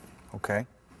 Okay.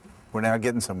 We're now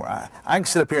getting somewhere. I can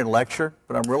sit up here and lecture,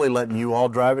 but I'm really letting you all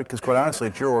drive it because, quite honestly,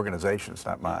 it's your organization. It's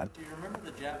not mine. Do you remember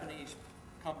the Japanese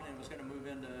company that was going to move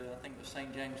into, I think, the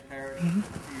St. James Parish a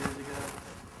few years ago?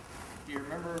 Do you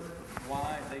remember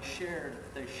why they shared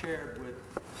with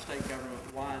state government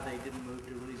why they didn't move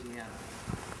to Louisiana?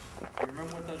 Do you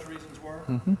remember what those reasons were?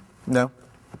 No.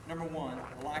 Number 1,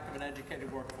 the lack of an educated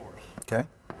workforce. Okay.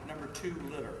 Number 2,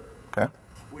 litter. Okay.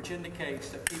 Which indicates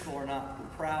that people are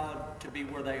not proud to be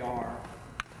where they are,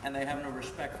 and they have no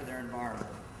respect for their environment.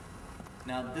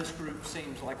 Now, this group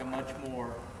seems like a much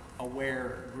more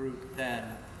aware group than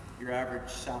your average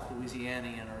South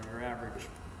Louisianian or your average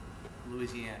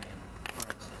Louisianian,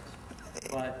 for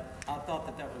instance. But I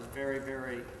thought that was very,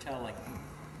 very telling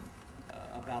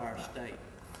about our state,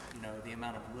 you know, the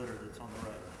amount of litter that's on the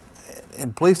road.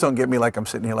 And please don't get me like I'm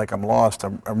sitting here like I'm lost.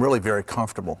 I'm really very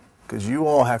comfortable because you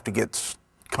all have to get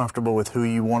comfortable with who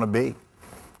you want to be.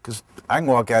 Because I can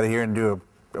walk out of here and do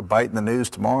a bite in the news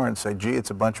tomorrow and say, gee, it's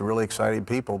a bunch of really exciting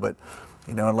people. But,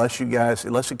 you know, unless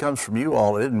it comes from you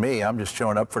all, it isn't me. I'm just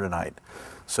showing up for tonight.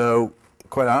 So,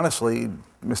 quite honestly,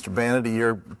 Mr. Bannon,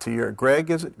 to your Greg,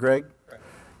 is it Greg?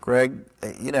 Greg,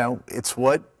 you know, it's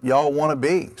what y'all want to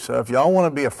be. So if y'all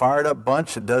want to be a fired up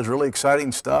bunch that does really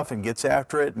exciting stuff and gets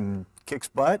after it and kicks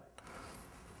butt,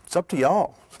 it's up to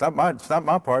y'all. It's not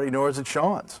my party, nor is it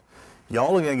Sean's.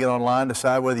 Y'all are going to get online,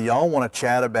 decide whether y'all want to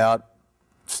chat about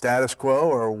status quo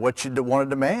or what you want to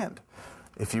demand.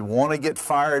 If you want to get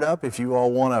fired up, if you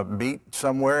all want to meet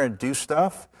somewhere and do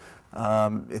stuff,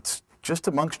 it's just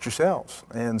amongst yourselves.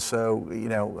 And so, you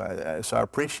know, so I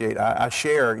appreciate, I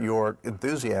share your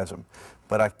enthusiasm,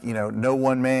 but no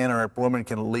one man or a woman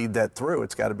can lead that through.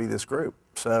 It's got to be this group.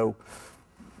 So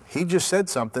he just said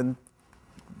something.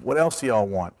 What else do y'all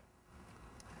want?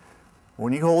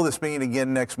 When you hold this meeting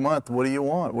again next month, what do you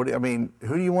want?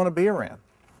 Who do you want to be around?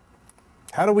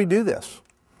 How do we do this?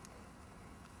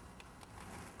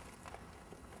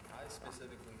 I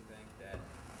specifically think that,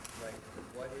 like,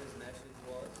 what his message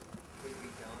was could be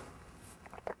done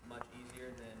much easier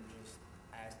than just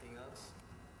asking us,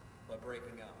 but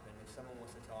breaking up. And if someone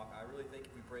wants to talk, I really think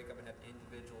if we break up and have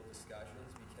individual discussions,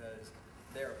 because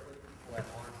there are people that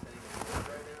aren't saying a word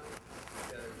right now,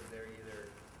 because they're either,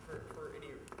 for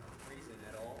any reason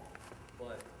at all,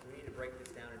 but we need to break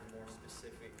this down into more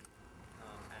specific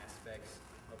aspects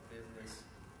of business,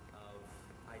 of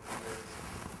ideas,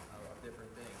 of different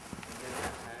things. And then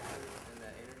that passion and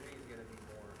that energy is going to be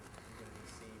more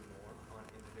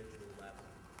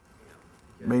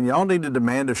I mean, y'all need to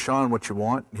demand of Sean what you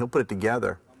want. He'll put it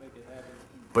together.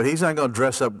 But he's not going to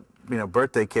dress up,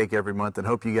 birthday cake every month and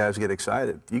hope you guys get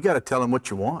excited. You got to tell him what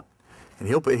you want, and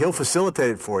he'll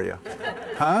facilitate it for you.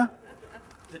 Huh?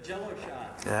 The Jello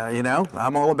shot. Yeah,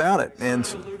 I'm all about it. And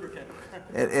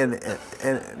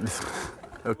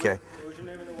okay. What was your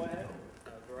name in the Whitehead?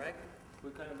 Greg,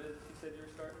 What kind of business you said you were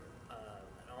starting?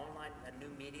 a new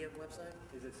media website?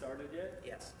 Is it started yet?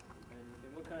 Yes. And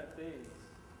what kind of things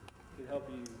could help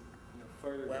you,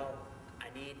 further? Well,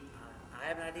 I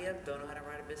have an idea, don't know how to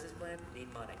write a business plan,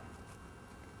 need money.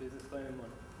 Business plan and money.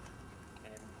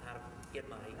 And how to get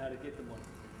money. How to get the money.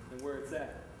 And where it's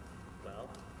at. Well,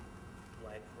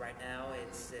 like right now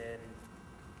it's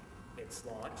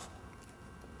launched.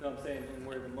 No, I'm saying, and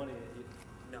where the money is.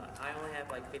 No, I only have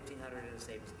like $1,500 in a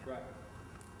savings account. Right.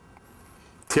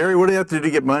 Terry, what do you have to do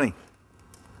to get money?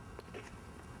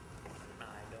 I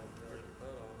don't really.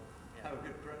 Have a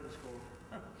good credit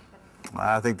score.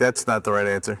 I think that's not the right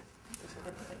answer.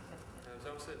 As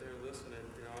I'm sitting here listening,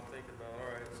 I'm thinking about,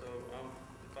 all right, so if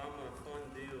I'm going to fund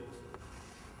deals,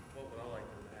 what would I like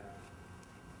them to have?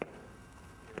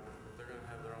 If they're going to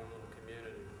have their own little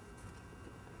community,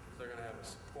 if they're going to have a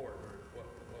support group, what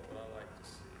would I like to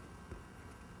see?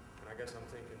 And I guess I'm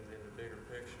thinking in the bigger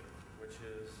picture, which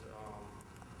is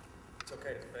it's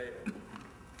okay to fail.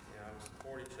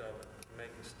 Support each other, make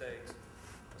mistakes.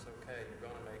 That's okay. You're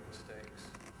going to make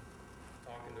mistakes.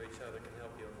 Talking to each other can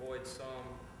help you avoid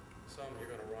some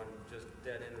you're going to run just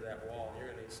dead into that wall, and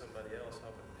you're going to need somebody else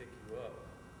helping pick you up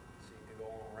so you can go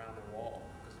on around the wall.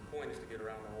 Because the point is to get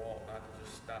around the wall, not to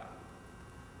just stop.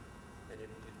 And you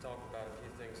talk about a few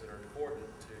things that are important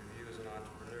to you as an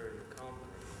entrepreneur, your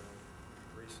company,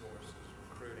 resources,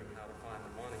 recruiting, how to find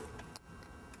the money.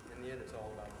 In the end, it's all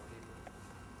about the people.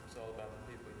 It's all about the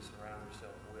people you surround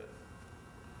yourself with.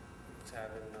 It's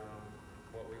having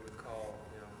what we would call,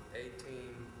 A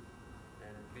team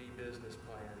and B business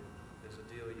plan is a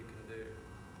deal you can do.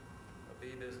 A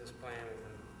B business plan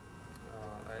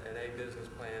with an A business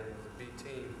plan with a B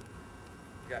team,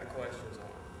 you got questions on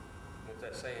it. What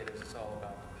that's saying is it's all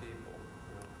about the people.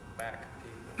 Back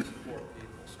people, support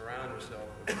people, surround yourself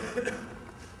with people.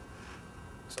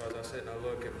 So as I sit and I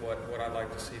look at what I'd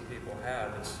like to see people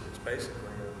have, it's basically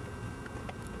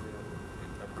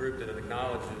a group that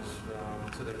acknowledges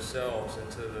to themselves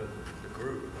and to the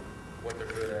group what they're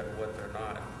good at and what they're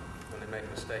not. When they make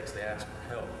mistakes, they ask for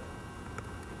help.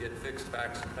 You get fixed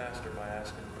faster by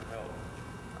asking for help.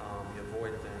 You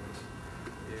avoid things.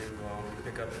 You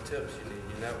pick up the tips you need.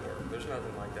 You network. There's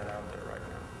nothing like that out there right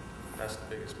now. That's the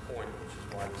biggest point, which is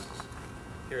why this is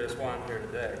here. That's why I'm here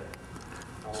today.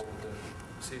 I wanted to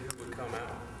see who would come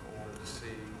out. I wanted to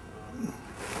see something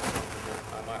that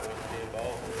I might want to be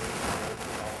involved with,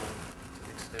 to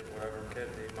the extent whatever can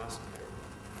be my support.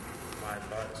 My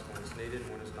advice. When it's needed,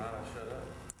 when it's not, I shut up.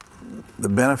 The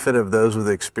benefit of those with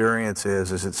experience is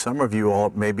that some of you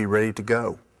all may be ready to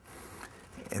go.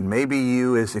 And maybe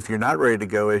if you're not ready to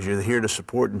go, you're here to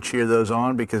support and cheer those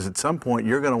on, because at some point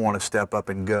you're going to want to step up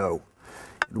and go.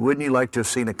 Wouldn't you like to have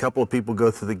seen a couple of people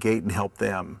go through the gate and help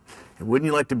them? And wouldn't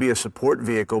you like to be a support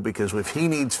vehicle? Because if he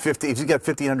needs if he's got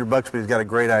 $1,500, but he's got a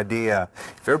great idea,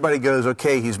 if everybody goes,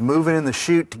 okay, he's moving in the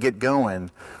chute to get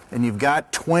going, and you've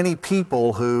got 20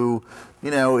 people who,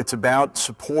 it's about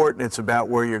support and it's about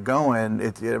where you're going.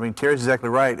 Terry's exactly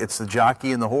right. It's the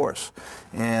jockey and the horse.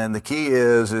 And the key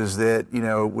is that,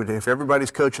 if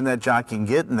everybody's coaching that jockey and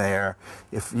getting there,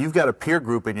 if you've got a peer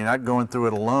group and you're not going through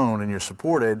it alone and you're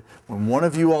supported, when one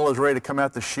of you all is ready to come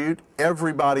out the chute,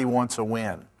 everybody wants a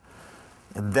win.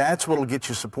 And that's what will get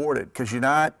you supported, because you're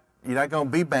not going to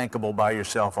be bankable by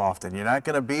yourself often. You're not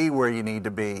going to be where you need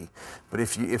to be. But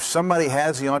if somebody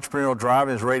has the entrepreneurial drive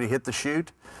and is ready to hit the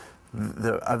chute,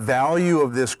 the value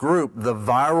of this group, the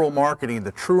viral marketing,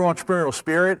 the true entrepreneurial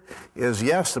spirit is,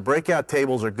 yes, the breakout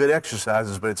tables are good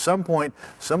exercises, but at some point,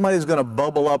 somebody's going to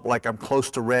bubble up like, I'm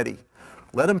close to ready.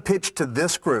 Let them pitch to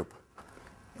this group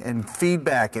and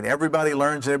feedback, and everybody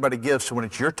learns and everybody gives. So when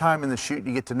it's your time in the chute,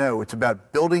 you get to know. It's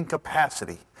about building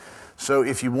capacity. So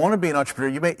if you want to be an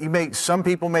entrepreneur, some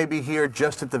people may be here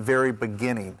just at the very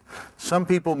beginning. Some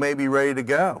people may be ready to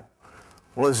go.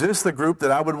 Well, is this the group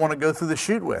that I would want to go through the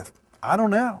chute with? I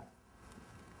don't know.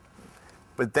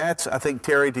 But that's, I think,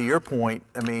 Terry, to your point,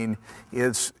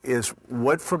 is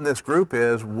what from this group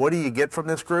is, what do you get from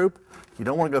this group? You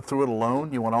don't want to go through it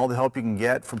alone. You want all the help you can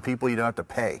get from people you don't have to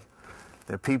pay.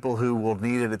 They're people who will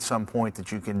need it at some point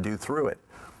that you can do through it.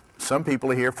 Some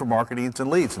people are here for marketing and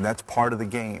leads, and that's part of the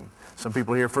game. Some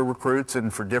people are here for recruits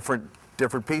and for different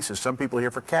pieces. Some people are here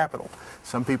for capital.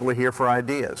 Some people are here for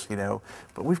ideas,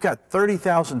 But we've got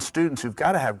 30,000 students who've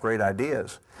got to have great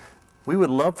ideas. We would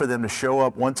love for them to show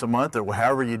up once a month or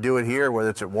however you do it here, whether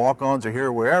it's at walk-ons or here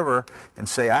or wherever, and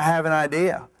say, I have an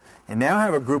idea. And now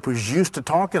have a group who's used to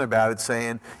talking about it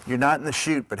saying, you're not in the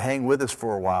chute, but hang with us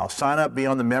for a while. Sign up, be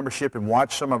on the membership, and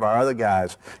watch some of our other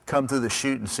guys come through the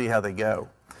chute and see how they go.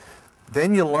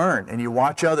 Then you learn, and you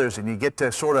watch others, and you get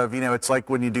to sort of, it's like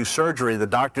when you do surgery, the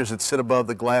doctors that sit above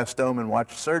the glass dome and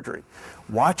watch surgery.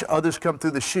 Watch others come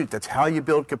through the chute. That's how you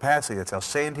build capacity. That's how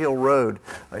Sand Hill Road,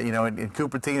 in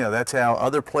Cupertino, that's how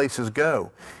other places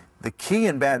go. The key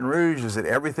in Baton Rouge is that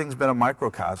everything's been a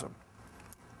microcosm.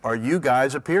 Are you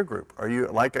guys a peer group? Are you,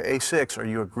 like a A6, are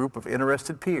you a group of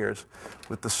interested peers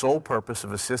with the sole purpose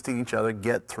of assisting each other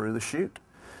get through the chute?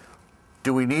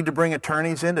 Do we need to bring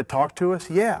attorneys in to talk to us?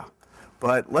 Yeah.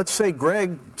 But let's say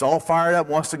Greg is all fired up,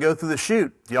 wants to go through the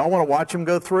chute. Do y'all want to watch him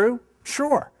go through?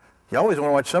 Sure. You always want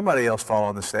to watch somebody else fall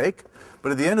on the stake.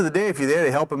 But at the end of the day, if you're there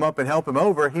to help him up and help him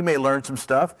over, he may learn some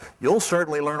stuff. You'll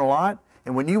certainly learn a lot.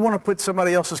 And when you want to put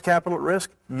somebody else's capital at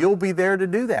risk, you'll be there to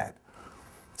do that.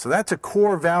 So that's a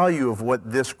core value of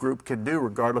what this group can do,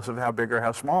 regardless of how big or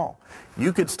how small.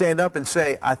 You could stand up and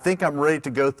say, I think I'm ready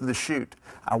to go through the chute.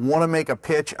 I want to make a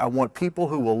pitch. I want people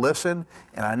who will listen,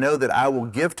 and I know that I will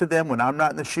give to them when I'm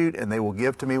not in the chute, and they will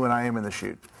give to me when I am in the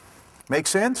chute. Make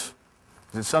sense?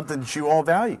 Is it something that you all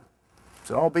value?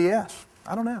 Is it all BS?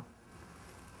 I don't know.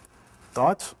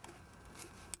 Thoughts?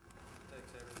 It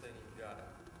takes everything you've got to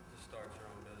start your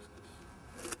own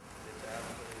business. It's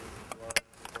absolutely love the way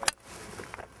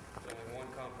there's only one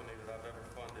company that I've ever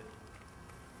funded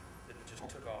that just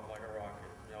took off like a rocket.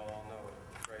 Y'all all know it.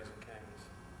 It's Raising Cane's.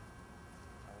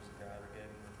 I was the guy that gave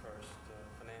them the first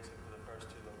financing for the first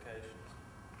 2 locations.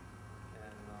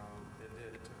 And it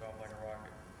did. It took off like a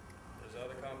rocket. There's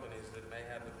other companies that may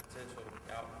have the potential to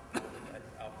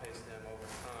outpace them over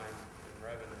time in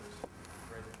revenues.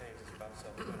 Raising Cane's is about to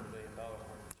sell $200 billion worth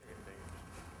of chicken fingers.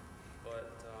 But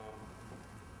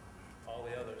all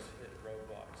the others hit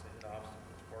roadblocks, they hit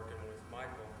obstacles. Working with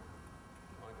Michael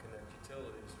on Connect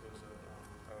Utilities was a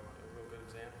real good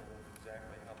example of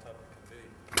exactly how tough it can be.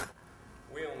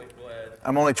 We only bled.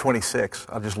 I'm only 26.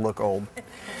 I'll just look old.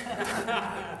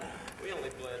 We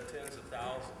only bled tens of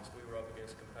thousands. We were up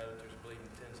against competitors bleeding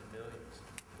tens of millions.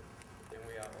 And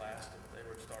we outlasted. They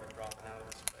started dropping out of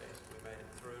the space. We made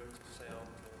it through to sell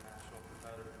to a national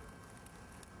competitor.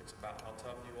 It's about how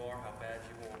tough you are, how bad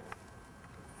you want it.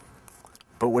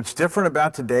 But what's different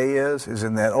about today is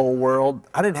in that old world,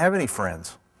 I didn't have any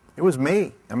friends. It was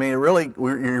me. I mean, really,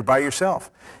 you're by yourself.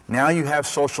 Now you have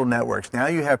social networks. Now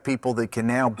you have people that can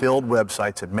now build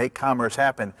websites and make commerce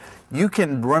happen. You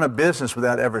can run a business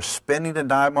without ever spending a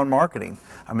dime on marketing.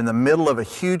 I'm in the middle of a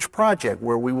huge project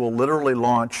where we will literally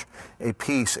launch a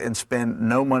piece and spend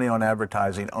no money on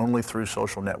advertising, only through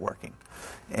social networking.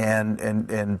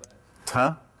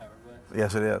 Huh?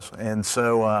 Yes, it is. And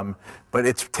so, but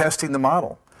it's testing the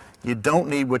model. You don't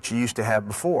need what you used to have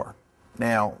before.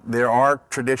 Now, there are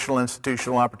traditional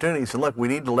institutional opportunities, and look, we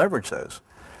need to leverage those.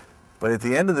 But at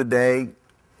the end of the day,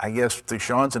 I guess through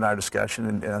Sean's and our discussion,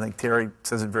 and I think Terry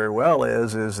says it very well,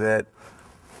 is that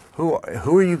who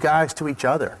are you guys to each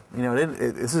other?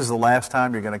 This is the last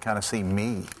time you're going to kind of see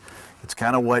me. It's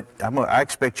kind of what I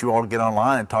expect you all to get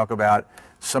online and talk about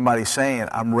somebody saying,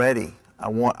 I'm ready. I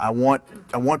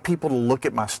want people to look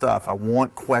at my stuff. I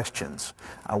want questions.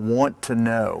 I want to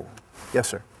know. Yes,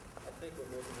 sir. I think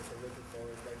what most of us are looking for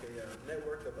is like a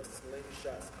network of a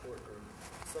slingshot support group.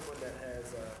 Someone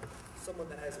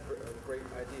that has a great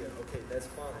idea. Okay, that's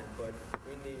fine, but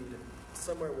we need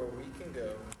somewhere where we can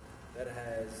go that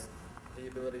has the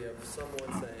ability of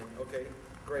someone saying, okay,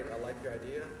 great, I like your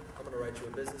idea. I'm going to write you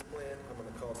a business plan. I'm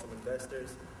going to call some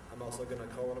investors. I'm also going to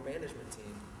call on a management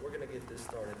team. We're going to get this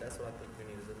started. That's what I think we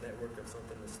need, is a network of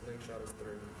something to slingshot us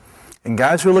through. And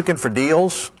guys who are looking for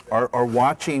deals are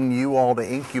watching you all to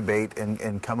incubate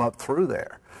and come up through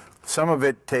there. Some of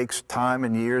it takes time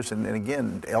and years, and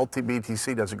again,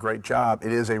 LTBTC does a great job.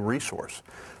 It is a resource.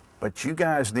 But you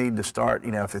guys need to start,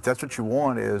 if that's what you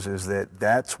want, is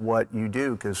that's what you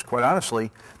do. Because quite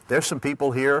honestly, there's some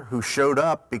people here who showed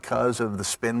up because of the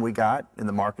spin we got in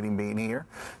the marketing being here.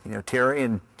 Terry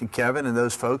and Kevin and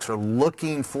those folks are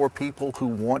looking for people who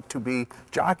want to be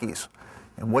jockeys.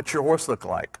 And what's your horse look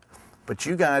like? But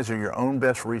you guys are your own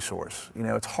best resource.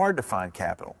 It's hard to find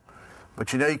capital.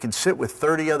 But you can sit with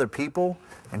 30 other people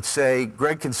and say,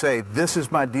 Greg can say, this is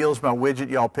my deal, is my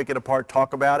widget, y'all pick it apart,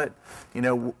 talk about it,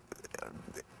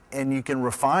 and you can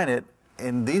refine it,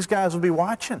 and these guys will be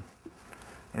watching.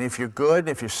 And if you're good, and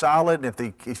if you're solid,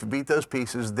 and if you beat those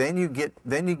pieces, then you get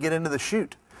into the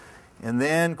chute. And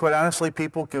then, quite honestly,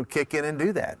 people can kick in and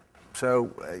do that.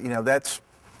 So,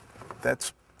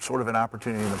 that's sort of an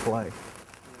opportunity to play.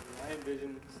 I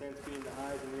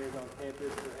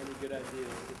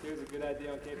there's a good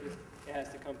idea on campus, it has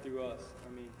to come through us.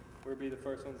 I mean, we'll be the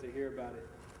first ones to hear about it.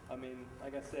 I mean,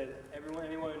 like I said, anyone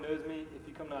who knows me, if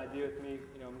you come to idea with me,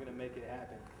 I'm going to make it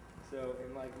happen. So,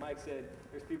 and like Mike said,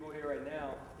 there's people here right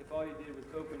now, if all you did was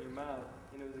open your mouth,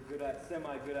 and it was a good,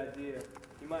 semi-good idea,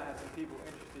 you might have some people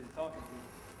interested in talking to you.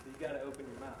 So you got to open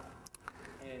your mouth.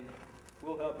 And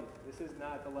we'll help you. This is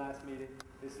not the last meeting.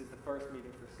 This is the first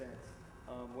meeting for SeNSE.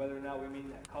 Whether or not we meet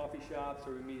at coffee shops,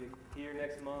 or we meet here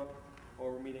next month,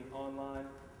 or we're meeting online,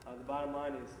 the bottom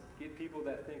line is get people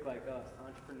that think like us,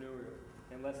 entrepreneurial,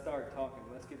 and let's start talking.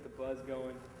 Let's get the buzz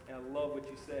going. And I love what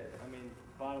you said. I mean,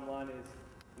 bottom line is,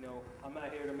 I'm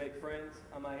not here to make friends.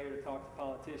 I'm not here to talk to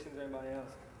politicians or anybody else.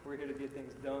 We're here to get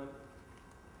things done.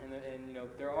 And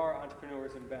there are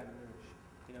entrepreneurs in Baton Rouge.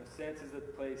 SeNSE is the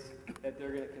place that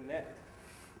they're going to connect,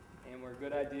 and where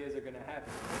good ideas are going to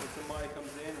happen. If somebody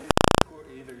comes in,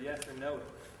 either yes or no it.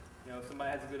 If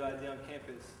somebody has a good idea on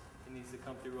campus, it needs to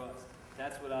come through us.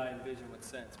 That's what I envision with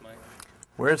SeNSE, Mike.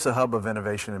 Where's the hub of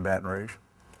innovation in Baton Rouge?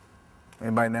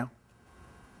 Anybody know?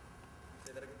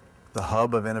 Say that again. The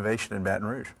hub of innovation in Baton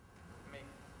Rouge? Me.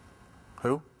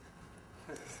 Who?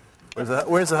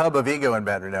 Where's the hub of ego in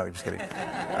Baton Rouge? No, just kidding. One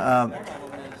of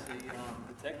them is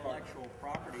the intellectual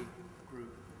property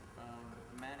group.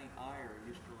 Manny Iyer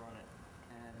used to run it,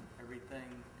 and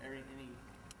any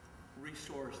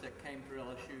resource that came through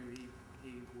LSU,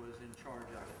 he was in charge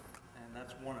of it, and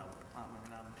that's one of them. I'm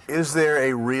sure. Is there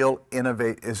a real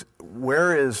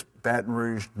where is Baton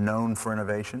Rouge known for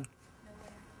innovation?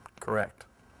 Correct.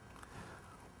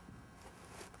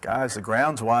 Guys, the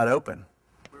ground's wide open.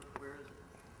 Where is it?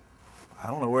 I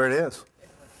don't know where it is.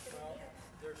 Well,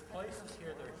 there's places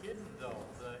here that are hidden, though.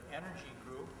 The energy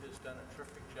group has done a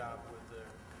terrific job with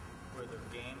their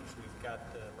games. We've got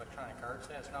Electronic Arts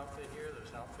has an outfit here.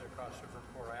 There's an outfit across the river,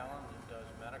 Port Island, that does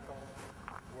medical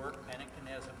work. Pennington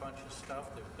has a bunch of stuff.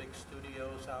 There's big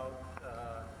studios out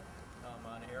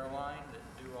on Airline that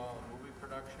do all the movie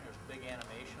production. There's big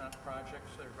animation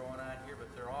projects that are going on here, but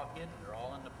they're all hidden. They're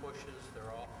all in the bushes.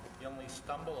 You only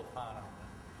stumble upon them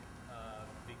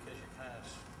because you're kind of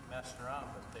messing around,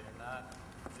 but they're not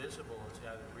visible as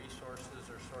either resources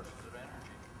or sources of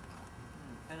energy.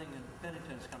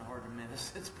 Pennington's kind of hard to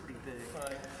miss. It's pretty big.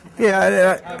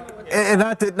 Yeah, and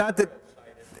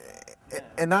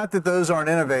not that those aren't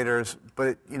innovators,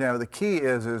 but the key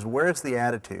is where's the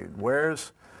attitude?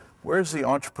 Where's the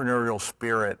entrepreneurial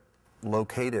spirit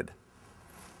located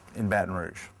in Baton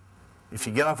Rouge? If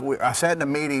you get off, I sat in a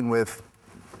meeting with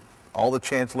all the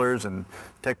chancellors and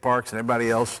tech parks and everybody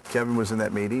else. Kevin was in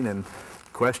that meeting, and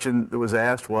the question that was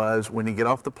asked was, when you get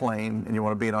off the plane and you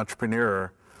want to be an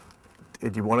entrepreneur,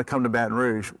 if you want to come to Baton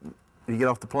Rouge, when you get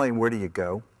off the plane, where do you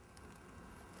go?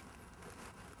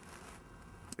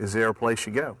 Is there a place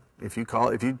you go? If you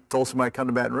told somebody to come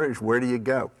to Baton Rouge, where do you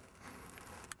go?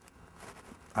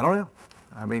 I don't know.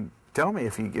 I mean, tell me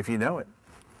if you know it.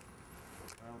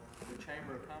 Well, the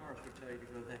Chamber of Commerce would tell you to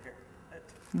go there.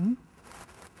 Mm-hmm.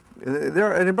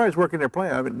 Everybody's working their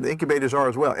plan. I mean, the incubators are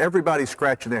as well. Everybody's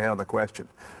scratching their head on the question.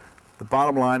 The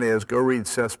bottom line is, go read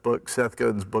Seth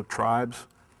Godin's book, Tribes.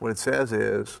 What it says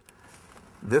is,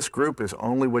 this group is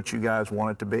only what you guys want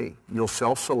it to be. You'll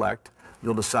self-select.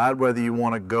 You'll decide whether you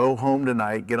want to go home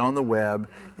tonight, get on the web,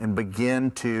 and begin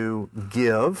to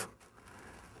give.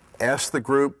 Ask the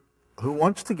group who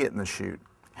wants to get in the chute.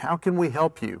 How can we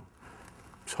help you?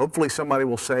 So hopefully somebody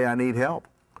will say, I need help.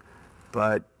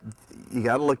 But you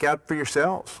got to look out for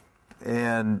yourselves.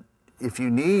 And if you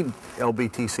need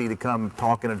LBTC to come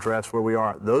talk and address where we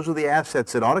are, those are the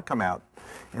assets that ought to come out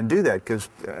and do that, because,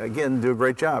 again, do a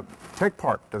great job. Tech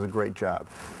Park does a great job.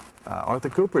 Arthur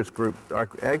Cooper's group, our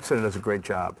Ag Center, does a great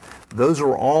job. Those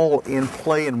are all in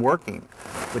play and working.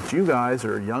 But you guys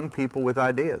are young people with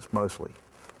ideas, mostly.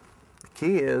 The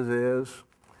key is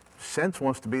SeNSE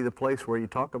wants to be the place where you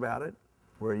talk about it,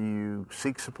 where you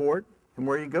seek support, and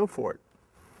where you go for it.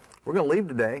 We're going to leave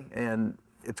today, and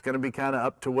it's going to be kind of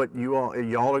up to what people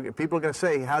are going to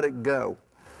say, how'd it go?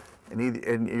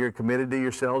 And you're committed to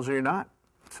yourselves or you're not.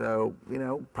 So,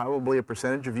 probably a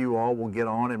percentage of you all will get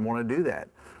on and want to do that.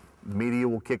 Media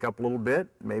will kick up a little bit.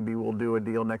 Maybe we'll do a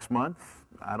deal next month.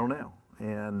 I don't know.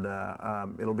 And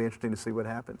it'll be interesting to see what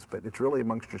happens. But it's really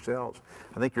amongst yourselves.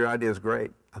 I think your idea is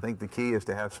great. I think the key is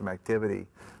to have some activity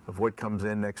of what comes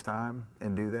in next time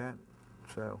and do that.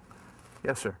 So,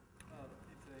 yes, sir.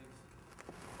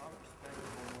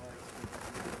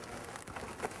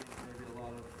 Maybe a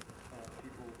lot of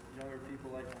younger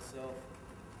people like myself,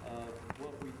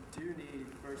 what we do need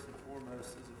first and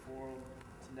foremost is a forum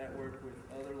to network with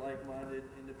other like-minded,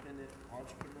 independent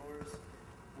entrepreneurs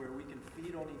where we can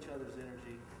feed on each other's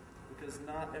energy, because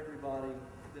not everybody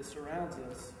that surrounds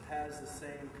us has the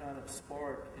same kind of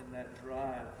spark and that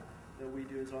drive that we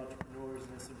do as entrepreneurs,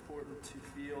 and it's important to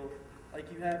feel like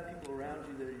you have people around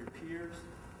you that are your peers,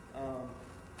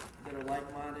 that are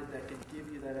like-minded, that can give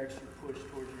you that extra push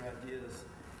towards your ideas.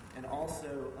 And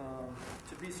also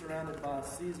to be surrounded by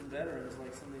seasoned veterans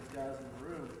like some of these guys in the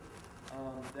room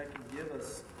that can give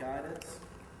us guidance,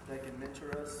 that can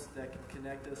mentor us, that can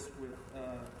connect us with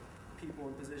people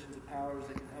in positions of power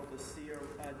that can help us see our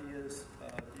ideas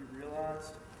be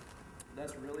realized.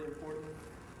 That's really important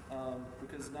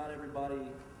because not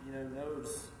everybody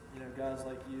knows guys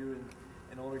like you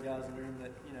and older guys in the room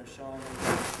that Sean and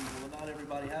those people. And not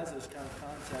everybody has those kind of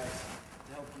contacts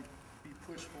to help you be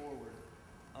pushed forward.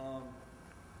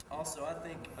 Also, I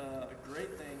think a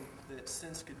great thing that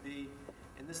SeNSE could be,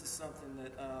 and this is something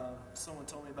that someone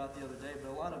told me about the other day,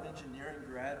 but a lot of engineering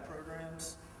grad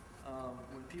programs,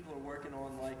 when people are working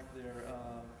on like their,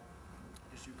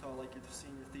 as you call like your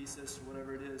senior thesis or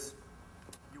whatever it is,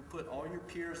 you'll put all your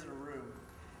peers in a room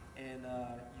and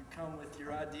you come with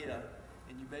your idea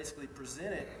and you basically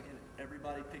present it and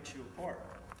everybody picks you apart.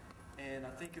 And I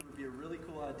think it would be a really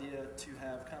cool idea to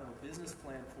have kind of a business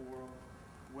plan for them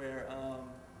where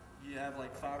you have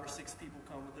like 5 or 6 people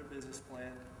come with their business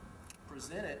plan,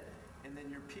 present it, and then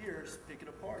your peers pick it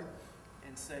apart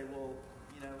and say, well,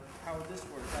 how would this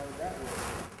work? How would that work?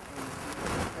 And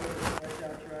you write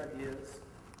out your ideas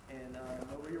and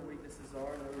know where your weaknesses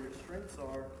are, know where your strengths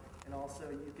are, and also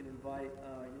you can invite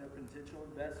potential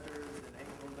investors and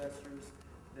angel investors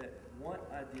that want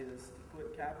ideas to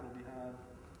put capital behind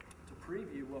to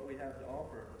preview what we have to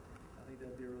offer. I think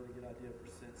that'd be a really good idea for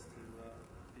SeNSE to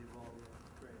be involved in.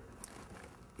 Great.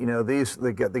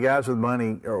 The guys with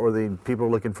money or the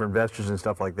people looking for investors and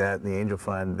stuff like that in the angel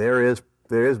fund, there is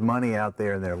money out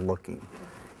there and they're looking.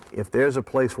 If there's a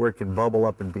place where it can bubble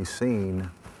up and be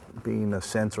seen, being a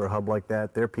SeNSE or a hub like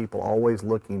that, there are people always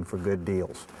looking for good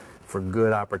deals, for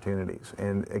good opportunities.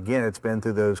 And again, it's been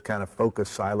through those kind of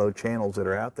focused silo channels that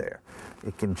are out there.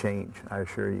 It can change, I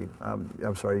assure you.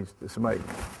 I'm sorry, somebody,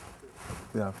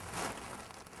 Go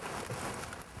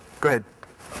ahead.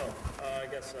 I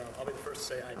guess I'll be the first to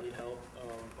say I need help.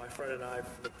 My friend and I,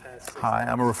 for the past 6 Hi,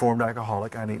 months... I'm a reformed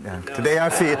alcoholic. I need now. No. Today I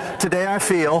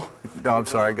feel. No, I'm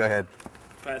sorry. Go ahead.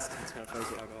 It's kind of close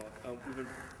to alcohol.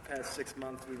 Past 6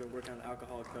 months, we've been working on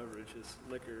alcoholic beverages,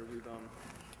 liquor.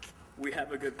 We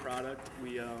have a good product.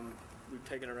 We've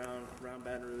taken it around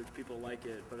Baton Rouge. People like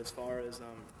it, but as far as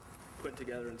putting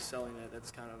together and selling it,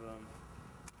 that's kind of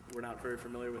we're not very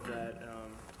familiar with that.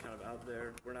 It's kind of out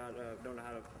there. We're not don't know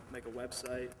how to make a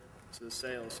website to the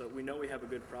sales. So we know we have a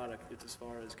good product. It's as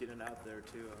far as getting it out there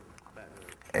to Baton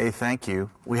Rouge. Hey, thank you.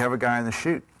 We have a guy in the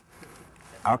chute.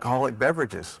 Alcoholic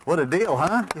beverages. What a deal,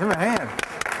 huh? Give him a hand.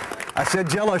 I said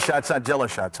Jello shots, not Jello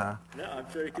shots, huh? No, I'm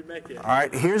sure he could make it. All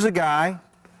right, here's a guy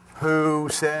who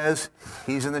says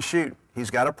he's in the chute. He's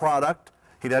got a product.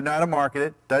 He doesn't know how to market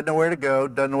it, doesn't know where to go,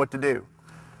 doesn't know what to do.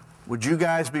 Would you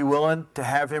guys be willing to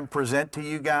have him present to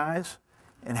you guys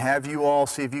and have you all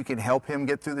see if you can help him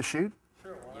get through the chute?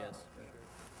 Sure, why not?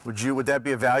 Yes. Would that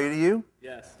be of value to you?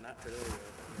 Yes, not today.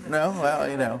 No,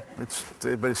 well,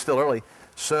 but it's still early.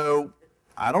 So,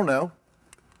 I don't know.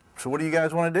 So what do you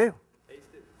guys want to do? Taste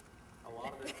it. A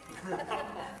lot of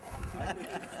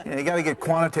it. You got to get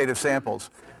quantitative samples.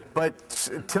 But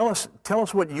tell us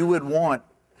what you would want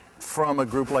from a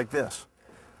group like this.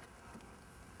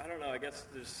 I don't know. I guess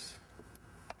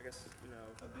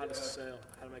how to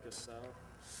make a sell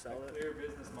it. Clear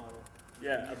business model.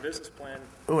 Yeah, a business plan.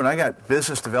 Ooh, and I got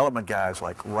business development guys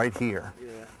like right here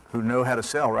who know how to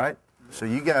sell, right? So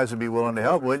you guys would be willing to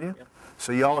help, wouldn't you? Yeah.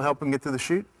 So y'all help them get through the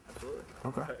chute? Absolutely.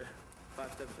 Okay.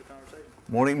 5 steps to conversation.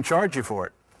 Won't even charge you for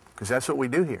it, because that's what we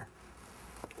do here.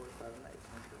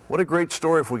 What a great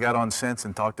story if we got on SeNSE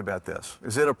and talked about this.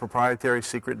 Is it a proprietary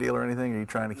secret deal or anything? Are you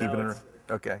trying to keep it in?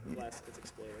 Okay. It's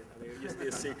exploded. I mean, it used to be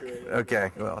a secret.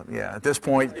 Okay. Well, yeah. At this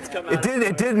point, It's come it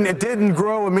out. didn't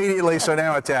grow immediately, so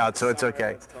now it's out. So it's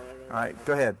okay. All right.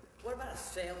 Go ahead. What about a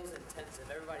sales intensive?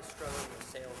 Everybody's struggling with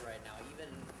sales right now, even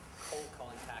cold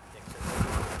calling tactics. Do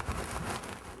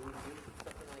we do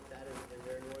something like that? Is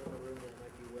there anyone in the room that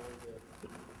might be willing to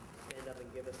stand up and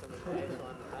give us some advice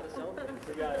on how to sell things?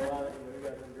 We got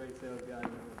some great sales guys.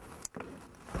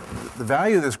 The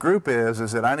value of this group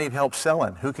is that I need help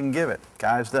selling. Who can give it?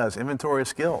 Guys does. Inventory of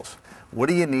skills. What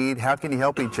do you need? How can you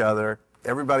help each other?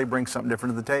 Everybody brings something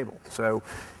different to the table. So,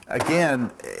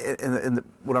 again,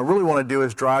 what I really want to do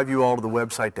is drive you all to the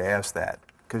website to ask that.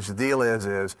 because the deal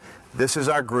is this is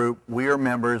our group. We are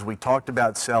members. We talked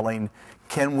about selling.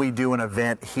 Can we do an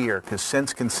event here? Because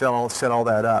SeNSE can set all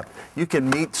that up. You can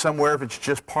meet somewhere if it's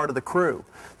just part of the crew.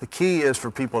 The key is for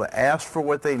people to ask for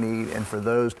what they need and for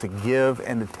those to give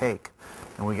and to take.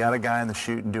 And we got a guy in the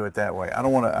chute and do it that way. I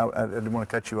didn't want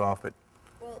to cut you off, but.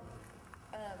 Well,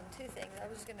 two things. I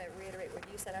was just going to reiterate what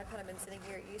you said. I've kind of been sitting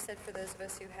here. You said for those of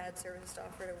us who had services to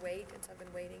offer to wait, and so I've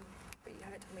been waiting, but you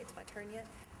haven't told me it's my turn yet.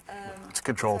 It's a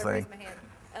control so I thing. raised my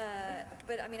hand.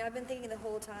 But I mean, I've been thinking the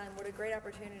whole time, what a great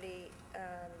opportunity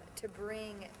to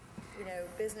bring,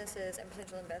 businesses and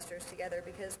potential investors together.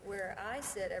 Because where I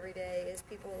sit every day is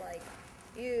people like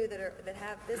you that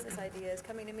have business ideas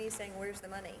coming to me saying, "Where's the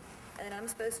money?" And then I'm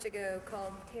supposed to go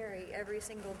call Terry every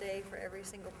single day for every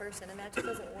single person, and that just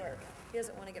doesn't work. He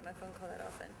doesn't want to get my phone call that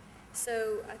often.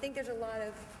 So I think there's a lot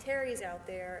of Terrys out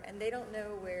there, and they don't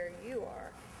know where you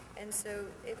are. And so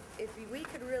if we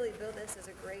could really build this as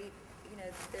a great,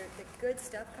 the good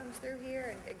stuff comes through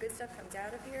here and good stuff comes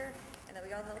out of here, and that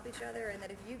we all help each other, and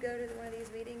that if you go to one of these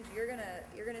meetings, you're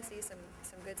gonna see some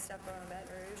good stuff going on in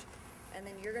Baton Rouge, and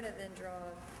then you're gonna then draw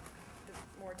the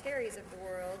more Terrys of the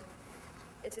world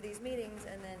to these meetings,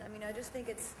 and then I just think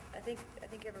I think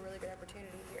you have a really good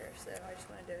opportunity here. So I just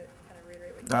wanted to kind of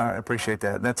reiterate what you said. I appreciate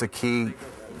that. That's a key.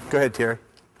 Go ahead, Terry.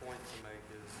 Point to make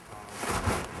is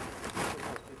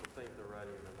sometimes people think they're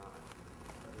ready and they're not.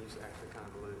 You actually kind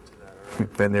of alluded to that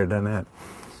earlier. Been there, done that.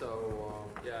 So,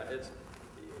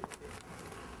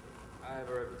 I have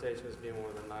a reputation as being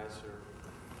one of the nicer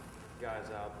guys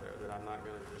out there, that I'm not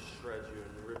going to just shred you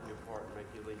and rip you apart and make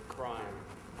you leave crying.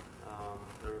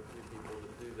 There are a few people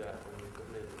that do that when you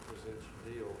come in and present your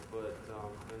deal, but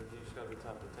and you just got to be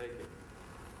tough to take it.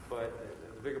 But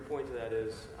the bigger point to that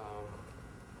is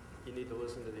you need to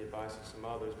listen to the advice of some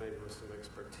others, maybe with some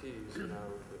expertise, the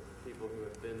people who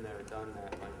have been there, done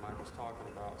that, like Mike was talking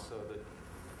about, so that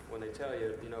when they tell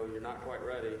you, you're not quite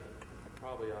ready, you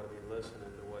probably ought to be listening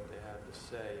to what they have to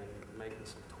say and making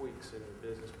some tweaks in your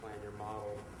business plan, your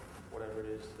model, whatever it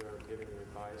is they're giving you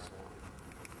advice on.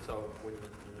 So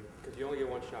because you only get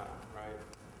one shot, right?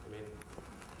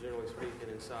 Generally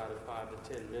speaking, inside of 5 to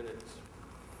 10 minutes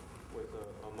with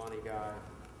a money guy,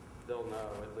 they'll know,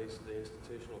 at least the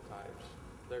institutional types,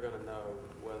 they're going to know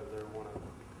whether they want to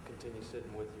continue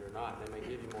sitting with you or not. They may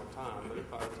give you more time, but in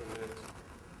 5 to 10 minutes,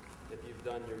 if you've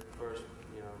done your first,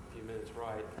 few minutes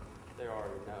right, they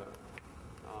already know.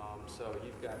 So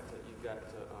you've got to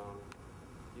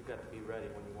be ready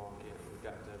when you walk in. You've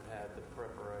got to have had the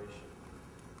preparation,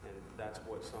 and that's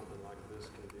what something like this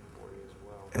can do for you as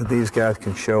well. And these guys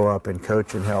can show up and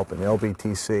coach and help, and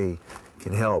LBTC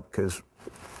can help because,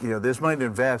 there's money to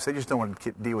invest. They just don't want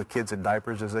to deal with kids in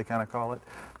diapers, as they kind of call it.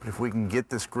 But if we can get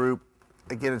this group,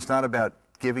 again, it's not about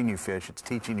giving you fish, it's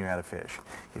teaching you how to fish.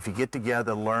 If you get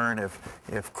together, learn.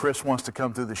 If Chris wants to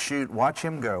come through the chute, watch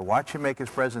him go. Watch him make his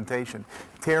presentation.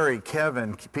 Terry,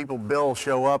 Kevin, Bill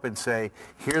show up and say,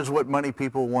 here's what money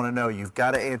people want to know. You've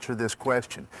got to answer this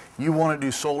question. You want to do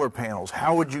solar panels.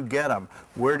 How would you get them?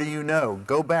 Where do you know?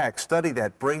 Go back, study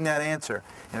that, bring that answer.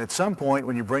 And at some point,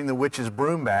 when you bring the witch's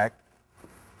broom back,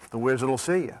 the wizard will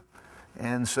see you.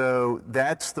 And so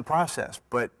that's the process.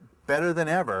 But better than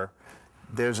ever,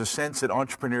 there's a sense that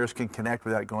entrepreneurs can connect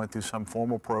without going through some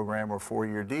formal program or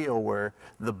 4-year deal where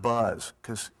the buzz,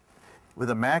 because with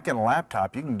a Mac and a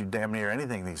laptop, you can do damn near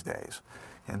anything these days.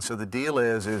 And so the deal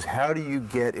is how do you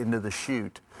get into the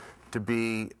chute to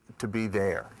be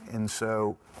there? And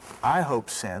so I hope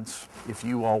SeNSE, if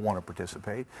you all want to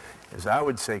participate, is I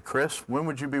would say, Chris, when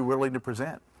would you be willing to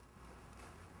present?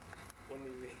 When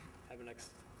we have a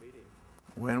next meeting.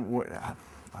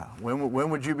 When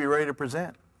would you be ready to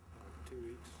present? 2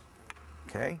 weeks.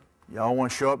 Okay. Y'all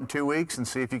want to show up in 2 weeks and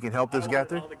see if you can help this guy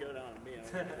through? I don't want it all to go down to me.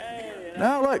 Hey,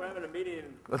 No, look. We're having a meeting.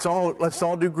 Let's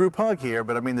all do group hug here.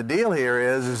 But I mean, the deal here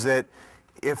is that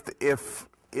if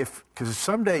because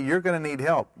someday you're going to need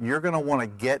help, you're going to want to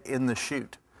get in the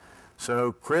chute.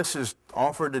 So Chris has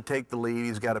offered to take the lead.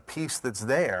 He's got a piece that's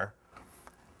there.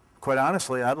 Quite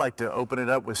honestly, I'd like to open it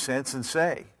up with SeNSE and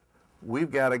say,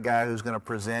 we've got a guy who's going to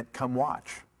present. Come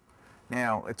watch.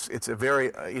 Now, it's a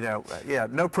very,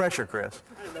 no pressure, Chris.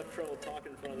 I had enough trouble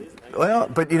talking in front of these things. Well,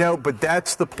 but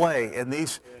that's the play. And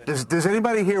these, does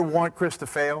anybody here want Chris to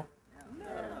fail? No.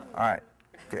 All right.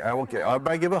 Okay,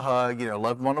 everybody give a hug,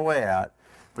 love him on the way out.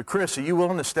 But Chris, are you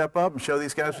willing to step up and show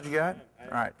these guys what you got?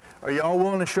 All right. Are y'all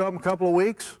willing to show up in a couple of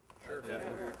weeks? Sure.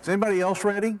 Is anybody else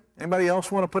ready? Anybody else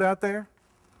want to put out there?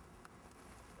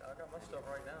 I got my stuff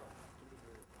right now.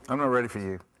 I'm not ready for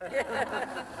you.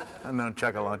 I've known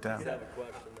Chuck a long time. I just have a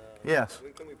question. Yes.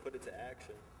 When can we put it to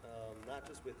action? Not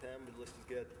just with him, but let's just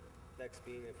get next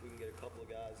meeting, if we can get a couple of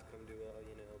guys to come do a,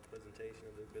 presentation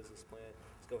of their business plan,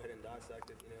 let's go ahead and dissect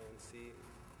it, and see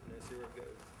where it goes.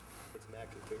 Put some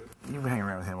action to it. You hang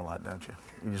around with him a lot, don't you?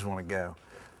 You just want to go.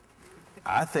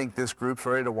 I think this group's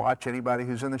ready to watch anybody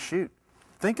who's in the chute.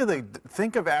 Think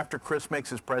of after Chris makes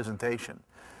his presentation,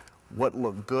 what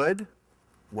looked good,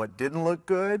 what didn't look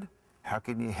good, how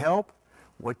can you help,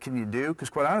 what can you do? Because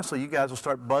quite honestly, you guys will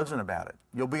start buzzing about it.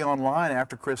 You'll be online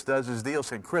after Chris does his deal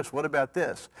saying, Chris, what about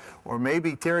this? Or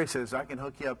maybe Terry says, I can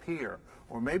hook you up here.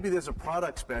 Or maybe there's a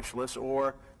product specialist,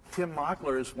 or Tim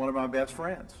Mockler is one of my best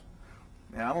friends.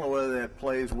 Now, I don't know whether that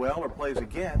plays well or plays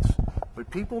against, but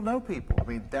people know people. I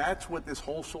mean, that's what this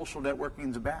whole social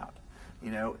networking is about.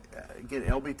 Again,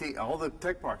 LBT, all the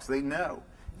tech parks, they know.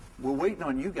 We're waiting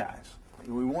on you guys.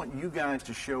 We want you guys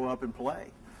to show up and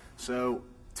play. So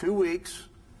 2 weeks,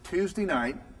 Tuesday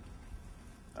night.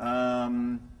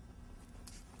 Does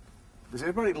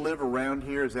everybody live around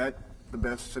here? Is that the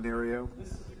best scenario?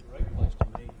 This is a great place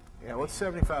to meet. Yeah, what's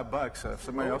 $75? If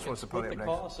somebody else wants to put it up the next.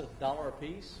 cost $1 a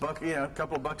piece. Buck, a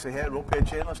couple of bucks a head, we'll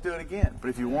pitch in. Let's do it again. But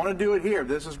if you want to do it here,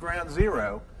 this is ground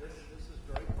zero. This is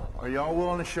great. Are y'all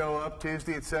willing to show up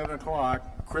Tuesday at 7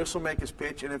 o'clock? Chris will make his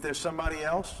pitch, and if there's somebody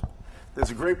else,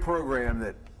 there's a great program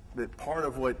that part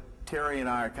of what Terry and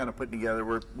I are kind of putting together.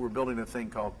 We're building a thing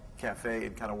called Cafe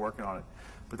and kind of working on it.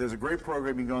 But there's a great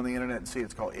program you can go on the internet and see.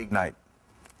 It's called Ignite,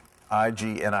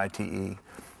 IGNITE.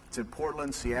 It's in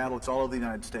Portland, Seattle. It's all over the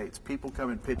United States. People come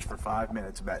and pitch for 5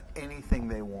 minutes about anything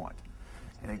they want.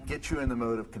 And it gets you in the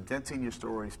mode of condensing your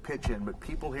stories, pitching, but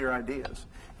people hear ideas.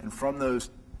 And from those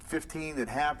 15 that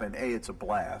happen, it's a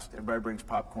blast. Everybody brings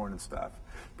popcorn and stuff.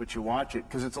 But you watch it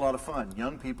because it's a lot of fun.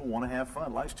 Young people want to have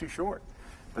fun. Life's too short.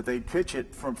 But they pitch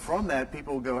it. From that,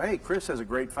 people will go, hey, Chris has a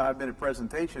great 5-minute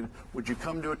presentation. Would you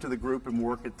come do it to the group and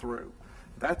work it through?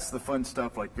 That's the fun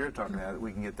stuff like you're talking about that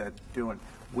we can get that doing.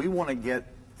 We want to get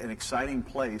an exciting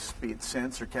place, be it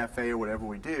SeNSE or Cafe or whatever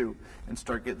we do, and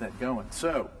start getting that going.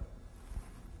 So,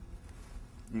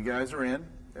 you guys are in.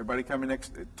 Everybody coming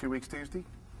next 2 weeks Tuesday?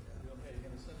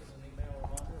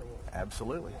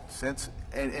 Absolutely. SeNSE,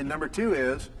 and number 2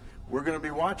 is we're going to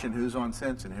be watching who's on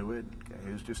SeNSE and who isn't. Okay?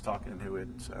 Who's just talking and who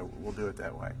isn't. So we'll do it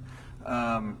that way.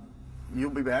 You'll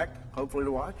be back, hopefully,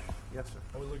 to watch. Yes, sir.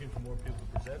 I was looking for more people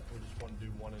to present. We just want to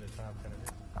do one at a time, kind of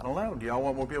thing. I don't know. Do y'all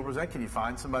want more people to present? Can you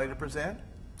find somebody to present?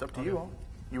 It's up to you all.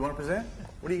 You want to present?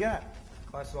 What do you got?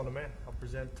 Classes on Demand. I'll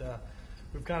present.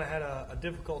 We've kind of had a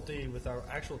difficulty with our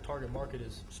actual target market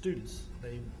is students.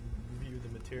 They review the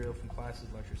material from classes,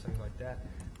 lectures, things like that.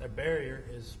 Their barrier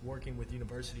is working with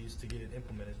universities to get it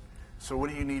implemented. So what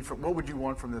do you need what would you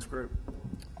want from this group?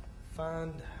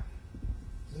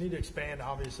 We need to expand,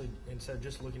 obviously, instead of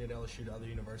just looking at LSU to other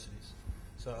universities.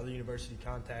 So other university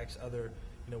contacts, other,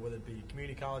 whether it be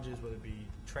community colleges, whether it be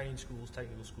training schools,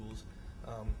 technical schools,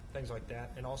 things like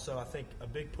that. And also, I think a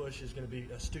big push is going to be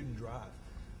a student drive.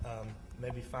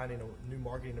 Maybe finding a new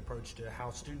marketing approach to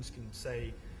how students can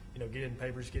say, get in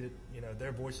papers, get it,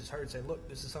 their voices heard, saying, look,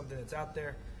 this is something that's out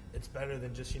there. It's better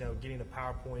than just, getting a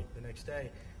PowerPoint the next day.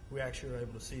 We actually are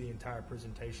able to see the entire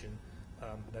presentation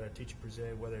that our teacher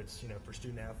presented, whether it's, for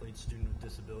student athletes, student with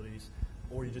disabilities,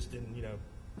 or you just didn't,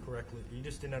 you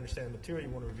just didn't understand the material,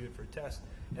 you want to review it for a test,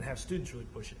 and have students really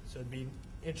push it. So it'd be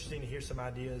interesting to hear some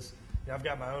ideas. I've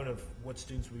got my own of what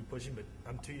students will be pushing, but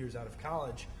I'm 2 years out of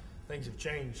college. Things have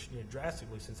changed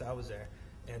drastically since I was there,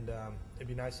 and it'd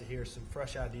be nice to hear some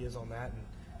fresh ideas on that and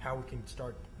how we can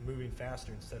start moving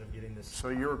faster instead of getting this. So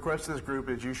your request to this group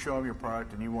is you show them your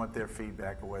product and you want their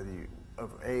feedback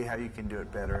of how you can do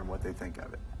it better and what they think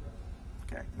of it.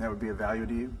 Okay, and that would be of value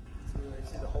to you?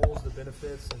 See the holes, the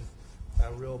benefits, and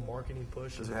a real marketing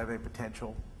push. Does it have any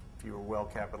potential? If you were well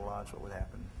capitalized, what would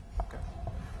happen? Okay.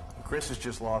 Chris is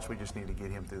just lost. We just need to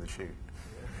get him through the chute.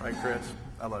 Right, Chris?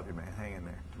 I love you, man. Hang in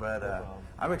there. But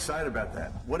I'm excited about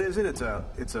that. What is it? It's a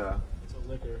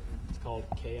liquor. It's called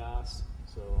Chaos.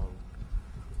 So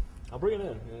I'll bring it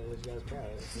in. Let you guys try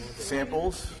it.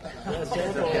 Samples? Yeah,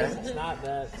 samples. Okay. It's not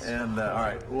that. And all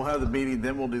right, we'll have the meeting.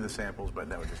 Then we'll do the samples. But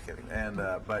no, we're just kidding. And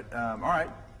all right.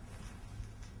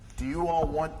 Do you all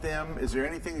want them? Is there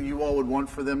anything that you all would want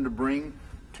for them to bring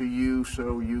to you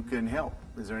so you can help?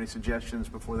 Is there any suggestions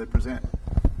before they present?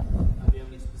 Do you have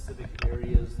any specific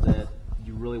areas that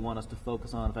you really want us to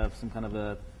focus on? If I have some kind of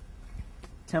a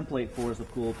template for us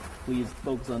of cool, please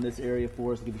focus on this area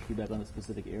for us, give you feedback on this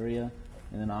specific area,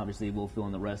 and then obviously we'll fill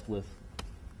in the rest with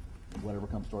whatever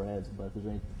comes to our heads. But if there's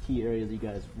any key areas you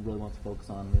guys really want to focus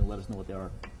on, let us know what they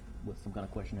are with some kind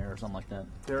of questionnaire or something like that.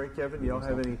 Terry, Kevin, you all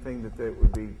have anything that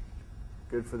would be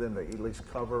good for them to at least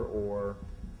cover or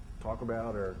talk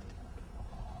about? Or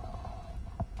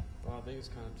Well, I think it's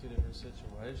kind of two different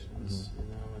situations. You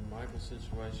know, in Michael's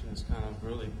situation, it's kind of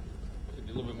really a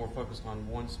little bit more focused on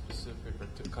one specific or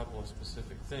a couple of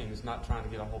specific things, not trying to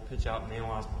get a whole pitch out and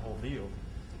analyze the whole deal.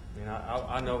 I mean,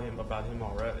 I know about him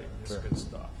already. It's good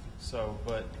stuff. So,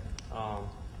 but I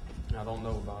don't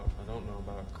know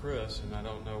about Chris, and I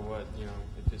don't know what, you know,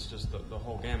 if it's just the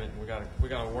whole gamut. And we got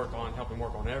to help him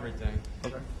work on everything,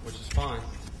 which is fine.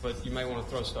 But you may want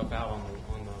to throw stuff out on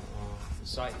the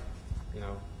site. You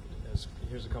know,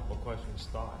 here's a couple of questions,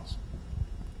 thoughts.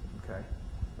 Okay.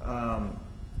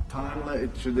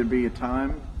 Should there be a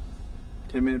time?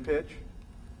 10-minute pitch?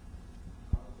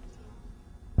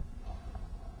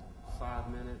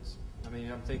 5 minutes. I mean,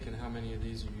 I'm thinking, how many of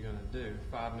these are you going to do?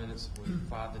 5 minutes with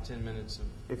 5 to 10 minutes of.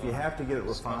 If you have to get it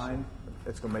refined,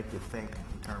 it's going to make you think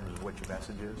in terms of what your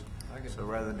message is. So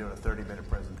rather than doing a 30-minute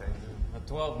presentation. A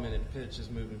 12-minute pitch is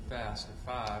moving fast.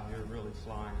 At 5, you're really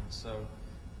flying. So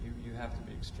you have to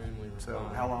be extremely refined. So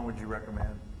how long would you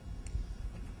recommend?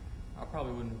 I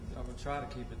would try to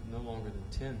keep it no longer than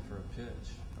 10 for a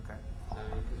pitch. Okay.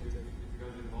 Because if you're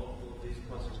going to do multiple of these,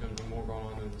 plus there's going to be more going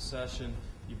on in the session.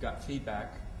 You've got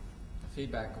feedback.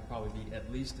 Feedback will probably be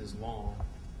at least as long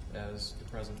as the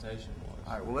presentation was.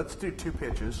 All right, well, let's do 2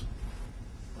 pitches.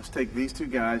 Let's take these 2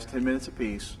 guys, 10 minutes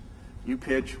apiece. You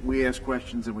pitch, we ask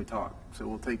questions, and we talk. So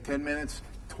we'll take 10 minutes,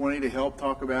 20 to help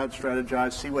talk about,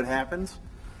 strategize, see what happens,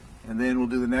 and then we'll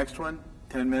do the next one,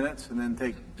 10 minutes, and then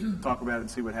talk about it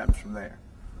and see what happens from there.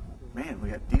 Man, we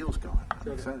got deals going.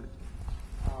 I'm excited.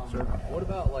 What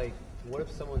about, what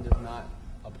if someone is not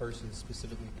a person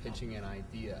specifically pitching an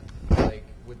idea? Like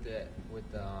we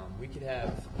could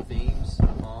have themes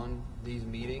on these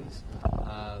meetings.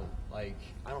 I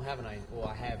don't have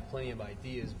I have plenty of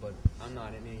ideas, but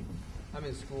I'm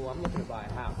in school, I'm looking to buy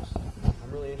a house.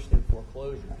 I'm really interested in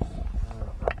foreclosures.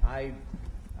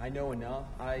 I know enough,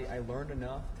 I learned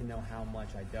enough to know how much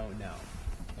I don't know.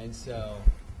 And so,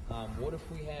 what if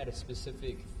we had a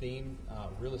specific theme,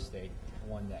 real estate,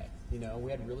 one day? You know,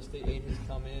 we had real estate agents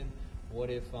come in. What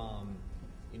if,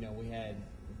 we had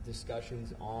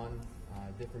discussions on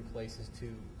different places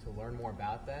to learn more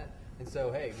about that? And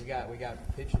so, hey, we got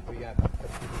pitches. We got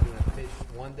people doing a pitch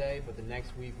one day, but the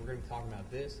next week we're going to be talking about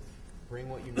this. Bring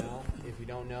what you know. If you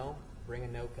don't know, bring a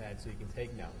notepad so you can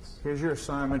take notes. Here's your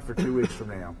assignment for 2 weeks from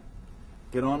now.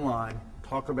 Get online,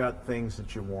 talk about things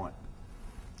that you want.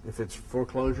 If it's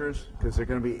foreclosures, because they're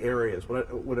going to be areas.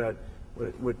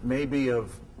 What may be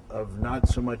of not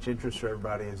so much interest for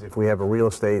everybody is if we have a real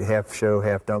estate half show,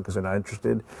 half don't because they're not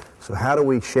interested. So how do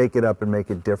we shake it up and make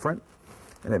it different?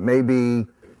 And it may be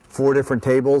 4 different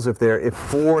tables. If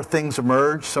 4 things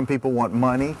emerge, some people want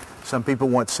money, some people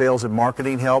want sales and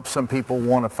marketing help, some people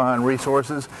want to find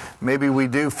resources. Maybe we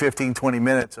do 15, 20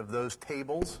 minutes of those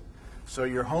tables. So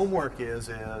your homework is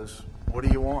what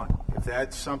do you want? If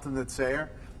that's something that's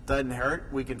there, doesn't hurt.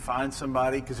 We can find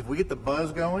somebody, because if we get the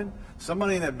buzz going,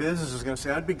 somebody in that business is going to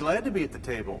say, I'd be glad to be at the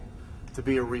table to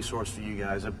be a resource for you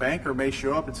guys. A banker may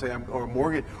show up and say, or a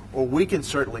mortgage, or we can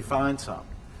certainly find some.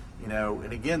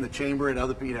 And again, the chamber and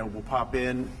other people, will pop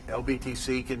in.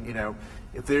 LBTC can,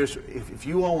 if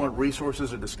you all want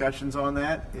resources or discussions on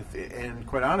that, and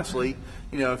quite honestly,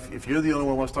 if you're the only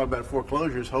one who wants to talk about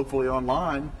foreclosures, hopefully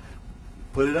online,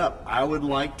 put it up. I would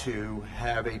like to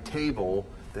have a table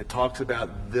that talks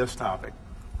about this topic.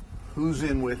 Who's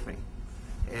in with me?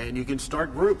 And you can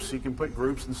start groups. You can put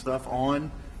groups and stuff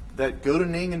on that. Go to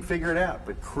Ning and figure it out.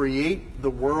 But create the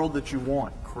world that you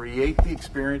want. Create the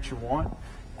experience you want.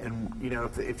 And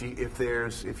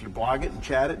if you blog it and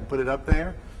chat it and put it up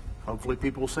there, hopefully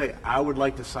people will say, I would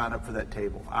like to sign up for that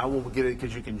table. I will get it,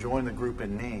 because you can join the group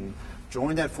in Ning.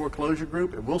 Join that foreclosure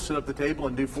group, and we'll set up the table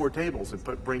and do 4 tables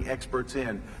and bring experts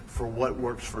in for what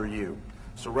works for you.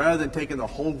 So rather than taking the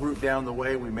whole group down the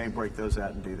way, we may break those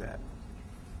out and do that.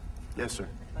 Yes, sir.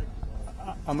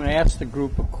 I'm going to ask the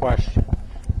group a question.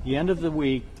 At the end of the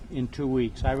week, in 2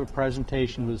 weeks, I have a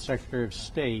presentation with the Secretary of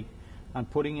State on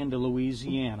putting into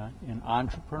Louisiana an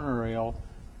entrepreneurial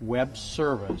web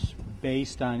service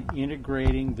based on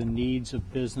integrating the needs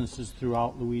of businesses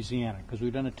throughout Louisiana, because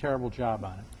we've done a terrible job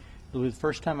on it. It was the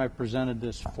first time I presented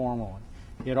this formally.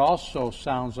 It also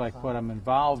sounds like what I'm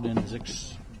involved in is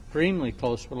extremely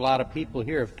close, what a lot of people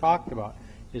here have talked about,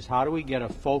 is how do we get a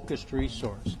focused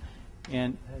resource.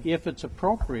 And if it's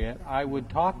appropriate, I would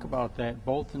talk about that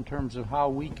both in terms of how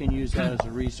we can use that as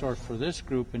a resource for this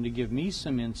group and to give me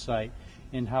some insight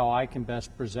in how I can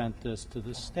best present this to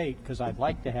the state, because I'd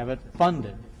like to have it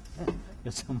funded.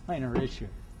 It's a minor issue.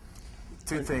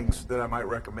 2 things that I might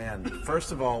recommend.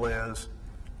 First of all is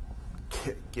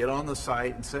get on the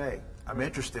site and say, I'm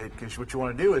interested, because what you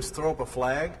want to do is throw up a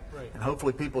flag, Right. and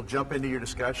hopefully people jump into your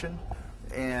discussion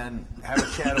and have a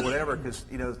chat or whatever, because,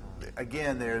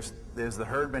 again, there's the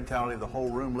herd mentality of the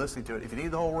whole room listening to it. If you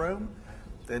need the whole room,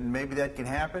 then maybe that can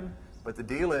happen. But the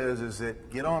deal is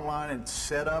that get online and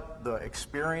set up the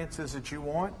experiences that you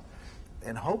want,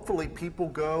 and hopefully people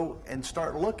go and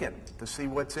start looking to see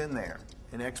what's in there.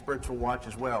 And experts will watch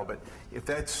as well. But if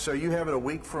that's, so you have it a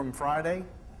week from Friday?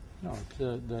 No, it's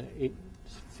the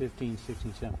 15,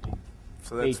 16, 17.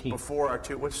 So that's 18th. before our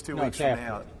what's 2 No, weeks it's from after.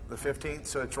 now? The 15th,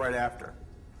 so it's right after.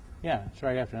 Yeah, it's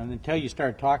right after. And until you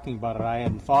started talking about it, I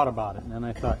hadn't thought about it. And then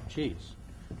I thought, geez,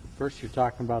 first you're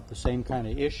talking about the same kind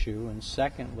of issue, and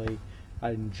secondly,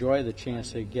 I enjoy the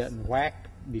chance of getting whacked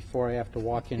before I have to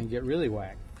walk in and get really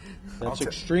whacked. That's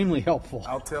extremely helpful.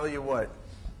 I'll tell you what.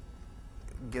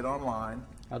 Get online.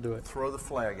 I'll do it. Throw the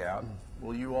flag out.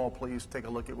 Will you all please take a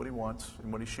look at what he wants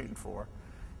and what he's shooting for?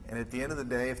 And at the end of the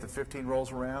day, if the 15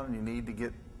 rolls around and you need to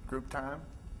get group time,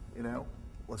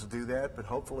 let's do that. But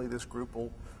hopefully this group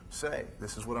will say,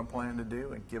 this is what I'm planning to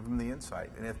do, and give them the insight.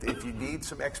 And if you need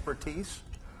some expertise,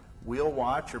 we'll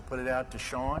watch or put it out to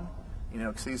Sean,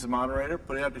 because he's the moderator,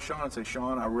 put it out to Sean and say,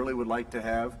 Sean, I really would like to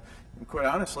have, and quite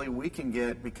honestly, we can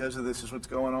get, because of this is what's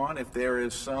going on, if there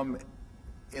is some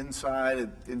inside,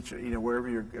 wherever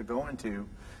you're going to,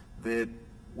 that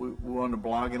we want to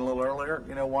blog in a little earlier,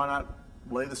 why not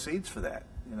lay the seeds for that?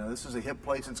 This is a hip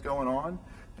place that's going on,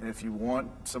 and if you want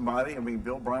somebody,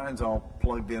 Bill Bryan's all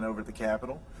plugged in over at the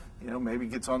Capitol, maybe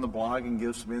gets on the blog and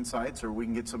gives some insights, or we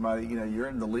can get somebody, you're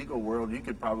in the legal world, you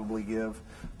could probably give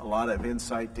a lot of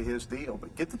insight to his deal.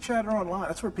 But get the chatter online.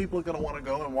 That's where people are going to want to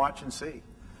go and watch and see.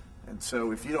 And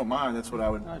so if you don't mind, that's what I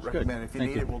would recommend. If you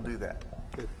need it, we'll do that.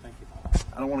 Good, thank you.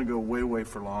 I don't want to go way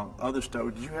for long. Other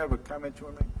stuff, did you have a comment you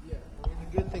want to make? Yeah,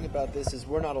 the good thing about this is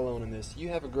we're not alone in this. You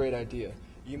have a great idea.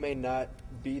 You may not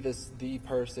be the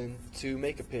person to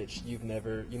make a pitch. You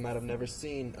might have never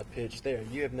seen a pitch there.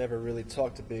 You have never really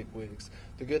talked to big wigs.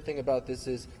 The good thing about this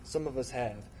is some of us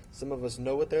have. Some of us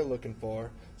know what they're looking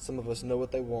for. Some of us know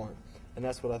what they want. And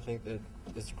that's what I think that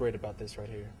is great about this right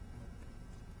here.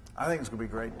 I think it's going to be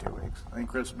great in 2 weeks. I think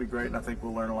Chris will be great, and I think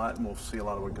we'll learn a lot, and we'll see a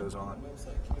lot of what goes on.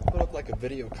 Can we put up like a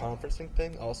video conferencing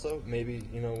thing also? Maybe,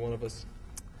 one of us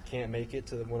can't make it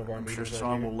to one of our I'm meetings. sure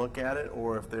Sean will look at it,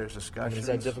 or if there's discussions. Is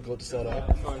that difficult to set up?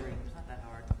 It's not that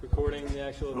hard. Recording the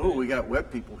actual event. Oh, we got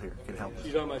web people here. Can help us.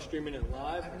 You talking about streaming it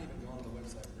live? I haven't even gone to the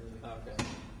website really. Oh, okay.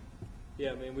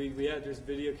 Yeah, we have there's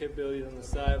video capabilities on the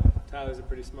side. Tyler's a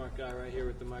pretty smart guy right here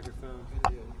with the microphone.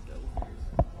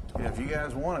 Yeah, if you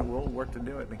guys want it, we'll work to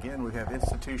do it. And again, we have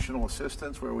institutional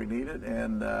assistance where we need it,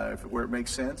 and where it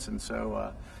makes sense. And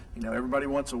so, everybody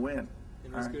wants a win.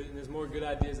 And there's more good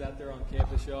ideas out there on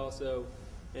campus, y'all. So,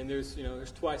 and there's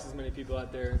twice as many people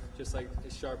out there, just like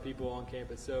as sharp people on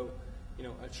campus. So,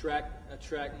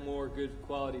 attract more good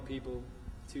quality people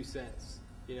to SeNSE.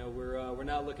 We're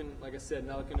not looking, like I said,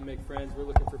 not looking to make friends. We're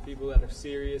looking for people that are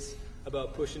serious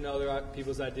about pushing other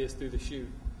people's ideas through the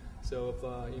chute. So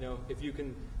if you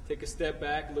can take a step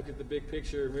back, look at the big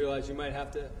picture, and realize you might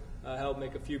have to help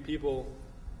make a few people's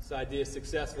ideas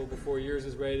successful before yours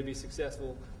is ready to be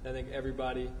successful, I think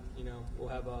everybody, will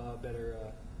have a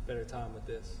better time with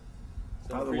this.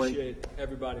 So I appreciate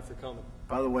everybody for coming.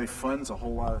 By the way, fun's a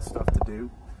whole lot of stuff to do.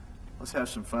 Let's have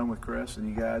some fun with Chris and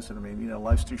you guys. And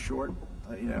life's too short.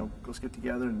 Let's get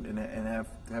together and have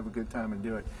a good time and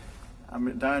do it.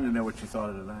 I'm dying to know what you thought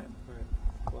of tonight.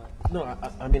 No,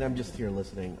 I'm just here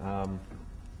listening. I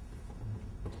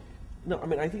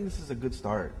think this is a good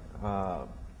start.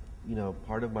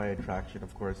 Part of my attraction,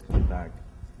 of course, coming back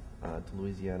to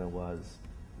Louisiana was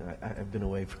I've been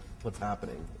away from what's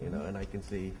happening, and I can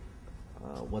see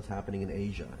what's happening in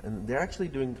Asia. And they're actually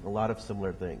doing a lot of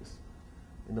similar things.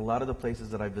 In a lot of the places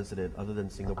that I visited, other than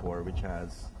Singapore, which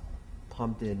has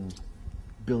pumped in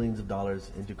billions of dollars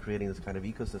into creating this kind of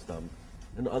ecosystem,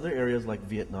 in other areas like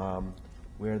Vietnam,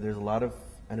 where there's a lot of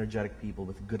energetic people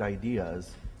with good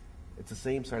ideas, it's the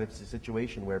same sort of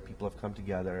situation where people have come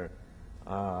together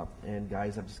and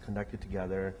guys have just connected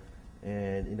together,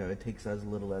 and it takes as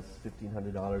little as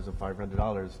 $1,500 or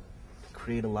 $500 to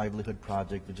create a livelihood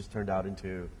project that just turned out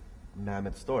into a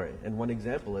mammoth story. And one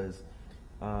example is,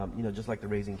 just like the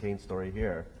Raising Cane story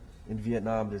here, in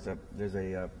Vietnam there's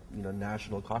a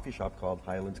national coffee shop called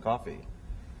Highlands Coffee.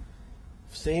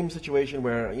 Same situation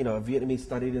where a Vietnamese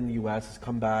studied in the U.S. has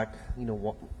come back.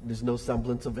 There's no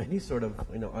semblance of any sort of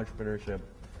entrepreneurship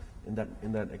in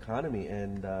that economy,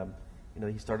 and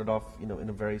he started off in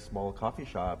a very small coffee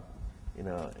shop,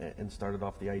 and started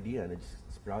off the idea, and it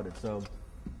just sprouted. So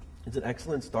it's an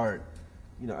excellent start.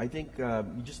 I think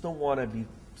you just don't want to be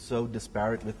so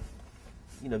disparate with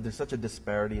there's such a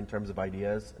disparity in terms of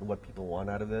ideas and what people want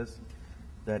out of this,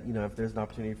 that, if there's an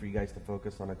opportunity for you guys to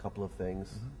focus on a couple of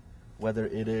things, whether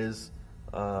it is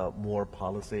more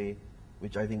policy,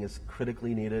 which I think is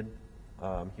critically needed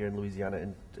here in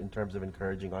Louisiana in terms of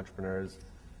encouraging entrepreneurs,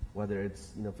 whether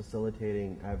it's,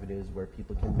 facilitating avenues where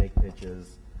people can make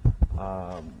pitches,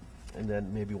 and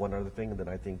then maybe one other thing, and then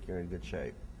I think you're in good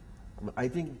shape. I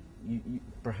think you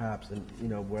perhaps,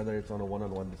 and whether it's on a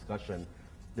one-on-one discussion,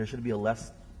 there should be a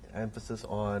less emphasis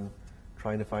on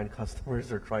trying to find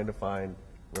customers or trying to find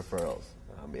referrals.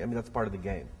 I mean that's part of the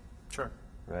game. Sure.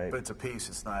 Right. But it's a piece.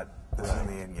 It's not. This isn't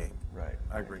the end game. Right.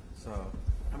 I agree. So,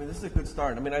 I mean, this is a good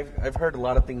start. I mean, I've heard a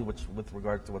lot of things with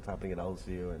regards to what's happening at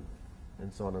LSU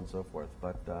and so on and so forth.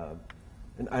 But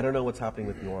and I don't know what's happening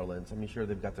with New Orleans. I mean, sure,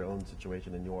 they've got their own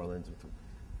situation in New Orleans with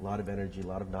a lot of energy, a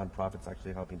lot of nonprofits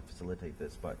actually helping to facilitate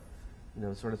this. But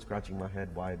sort of scratching my head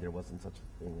why there wasn't such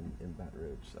a thing in Baton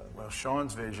Rouge. So. Well,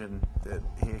 Sean's vision that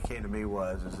he came to me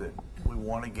is that we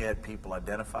want to get people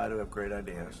identified who have great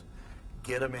ideas,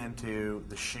 get them into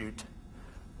the chute,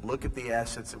 look at the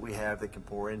assets that we have that can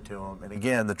pour into them. And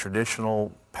again, the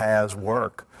traditional paths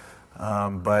work,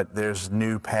 but there's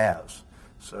new paths.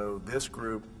 So this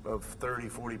group of 30,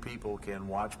 40 people can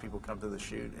watch people come to the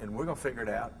chute, and we're going to figure it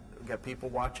out. We've got people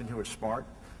watching who are smart,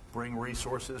 bring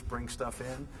resources, bring stuff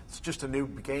in. It's just a new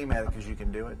game at it because you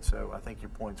can do it. So I think your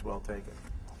point's well taken.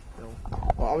 Bill?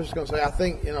 Well, I was just going to say, I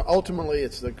think, ultimately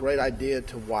it's a great idea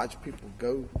to watch people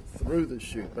go through the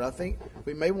chute. But I think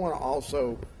we may want to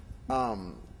also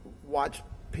watch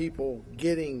people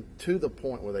getting to the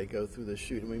point where they go through the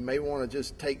chute. And we may want to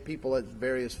just take people at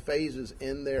various phases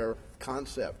in their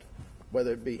concept,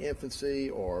 whether it be infancy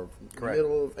or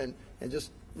middle, and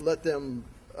just let them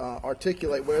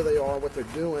articulate where they are, what they're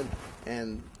doing,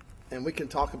 and we can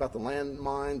talk about the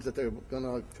landmines that they're going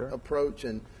to approach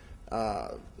and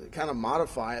kind of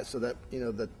modify it so that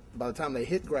that by the time they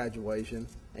hit graduation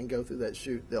and go through that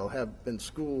chute, they'll have been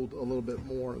schooled a little bit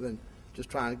more than just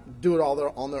trying to do it all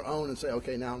on their own and say,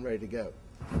 okay, now I'm ready to go.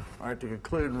 All right, to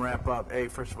conclude and wrap up,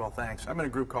 first of all, thanks. I'm in a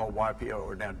group called YPO,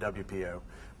 or now WPO,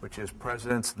 which is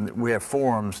presidents. We have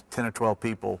forums, 10 or 12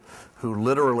 people, who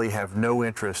literally have no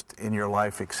interest in your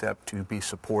life except to be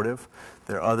supportive.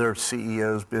 There are other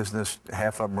CEOs, business,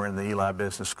 half of them are in the Eli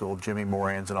Business School, Jimmy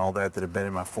Morans and all that have been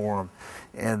in my forum.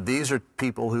 And these are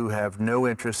people who have no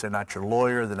interest. They're not your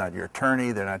lawyer, they're not your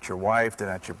attorney, they're not your wife, they're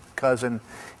not your cousin,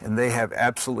 and they have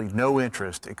absolutely no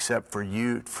interest except for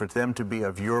them to be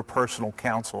of your personal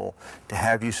counsel to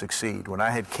have you succeed. When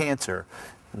I had cancer,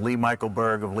 Lee Michael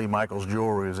Berg of Lee Michael's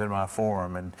Jewelry was in my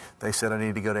forum, and they said I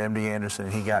need to go to MD Anderson,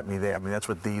 and he got me there. I mean, that's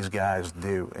what these guys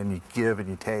do, and you give and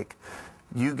you take.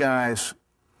 You guys,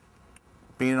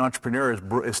 being an entrepreneur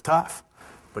is tough,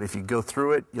 but if you go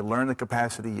through it, you learn the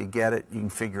capacity, you get it, you can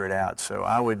figure it out. So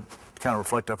I would kind of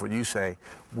reflect off what you say.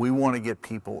 We want to get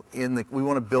people we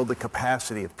want to build the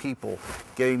capacity of people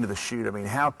getting to the chute. I mean,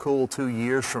 how cool 2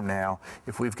 years from now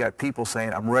if we've got people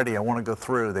saying, I'm ready, I want to go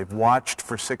through. They've watched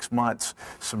for 6 months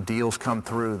some deals come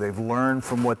through. They've learned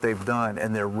from what they've done,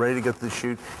 and they're ready to go through the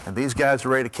chute, and these guys are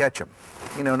ready to catch them.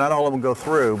 Not all of them go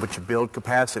through, but you build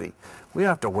capacity. We don't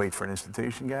have to wait for an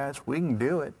institution, guys. We can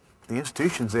do it. The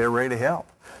institution's there ready to help.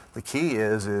 The key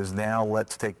is now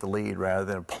let's take the lead rather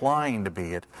than applying to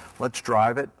be it. Let's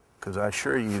drive it, because I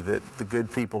assure you that the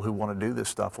good people who want to do this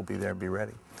stuff will be there and be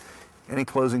ready. Any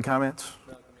closing comments?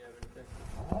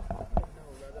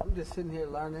 I'm just sitting here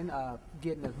learning,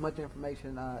 getting as much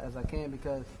information as I can,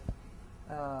 because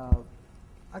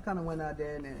I kind of went out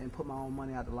there and put my own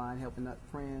money out the line, helping out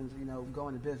friends, go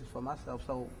into business for myself.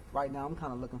 So right now I'm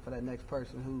kind of looking for that next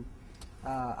person who,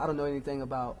 I don't know anything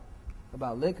about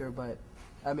liquor, but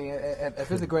I mean, if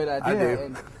it's a great idea,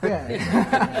 and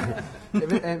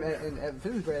if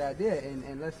it's a great idea,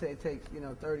 and let's say it takes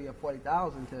 $30,000 or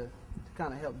 $40,000 to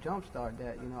kind of help jumpstart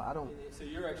that, I don't. So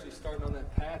you're actually starting on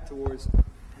that path towards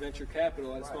venture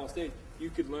capital at a small stage. You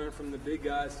could learn from the big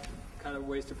guys, kind of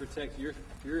ways to protect your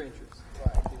interests.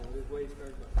 Right. There's ways for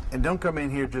everybody. And don't come in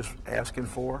here just asking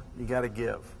for. You got to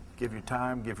give. Give your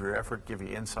time, give your effort, give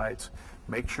your insights.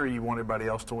 Make sure you want everybody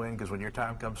else to win, because when your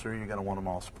time comes through, you're going to want them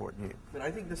all supporting you. But I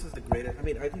think this is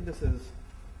I think this is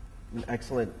an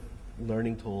excellent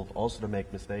learning tool also to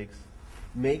make mistakes.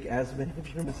 Make as many of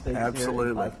your mistakes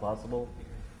Absolutely. as possible.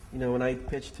 When I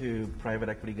pitched to private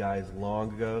equity guys long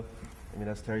ago, I mean,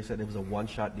 as Terry said, it was a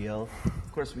one-shot deal.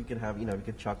 Of course, we could have, we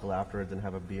could chuckle afterwards and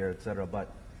have a beer, etc.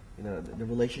 But, the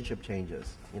relationship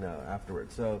changes,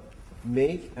 afterwards. So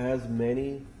make as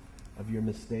many of your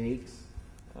mistakes,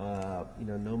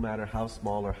 no matter how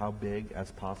small or how big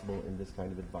as possible in this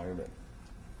kind of environment.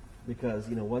 Because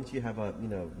once you have a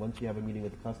meeting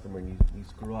with the customer and you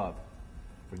screw up,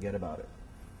 forget about it.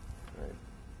 Right.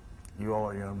 You all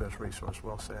are your own best resource.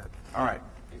 Well said. All right.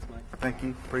 Thanks, Mike. Thank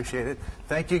you. Appreciate it.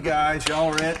 Thank you, guys.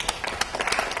 Y'all are it.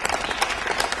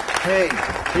 Hey,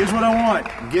 here's what I want.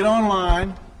 Get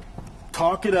online,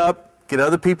 talk it up, get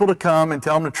other people to come and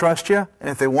tell them to trust you. And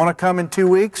if they want to come in 2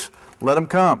 weeks, let them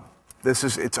come.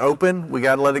 It's open. We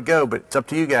got to let it go, but it's up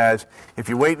to you guys. If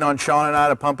you're waiting on Sean and I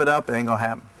to pump it up, it ain't going to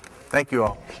happen. Thank you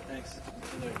all. Thanks.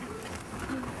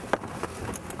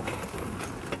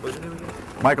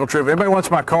 Michael Trufant. Everybody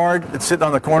wants my card. It's sitting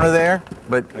on the corner there.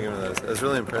 But I was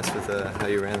really impressed with how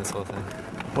you ran this whole thing.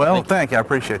 Well, thank you. I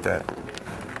appreciate that.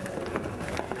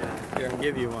 Here, I'll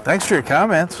give you one. Thanks for your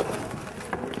comments.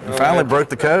 You finally broke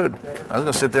the code. I was going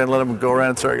to sit there and let them go around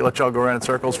in circles, let y'all go around in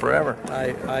circles forever.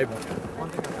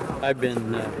 I've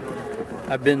been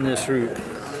this route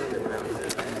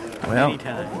Well, many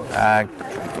times.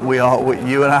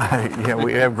 you and I,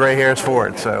 we have gray hairs for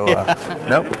it. So,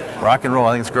 nope, rock and roll.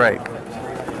 I think it's great.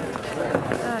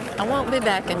 I won't be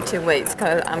back in 2 weeks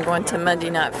because I'm going to Monday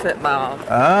Night Football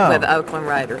with the Oakland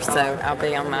Raiders, so I'll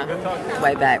be on my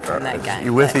way back from that game.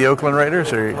 You with the Oakland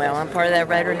Raiders? Or Well, I'm part of that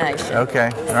Raider Nation. Okay,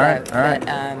 all right. But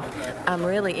I'm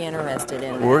really interested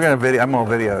in that. We're going to video. I'm going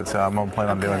to video it, so I'm going to plan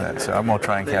on doing that. So I'm going to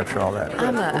try and capture all that.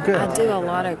 I do a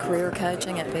lot of career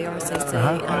coaching at BRCC.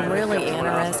 I'm really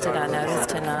interested. I noticed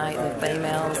tonight the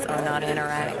females are not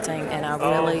interacting, and I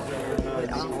really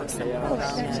would offer some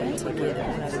programming to get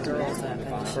one of the girls up and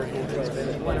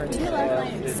one or two. So,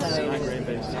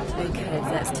 because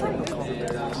that's typical.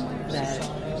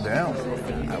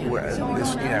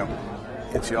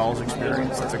 It's y'all's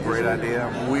experience. That's a great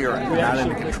idea. We are not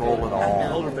in control at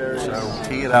all. So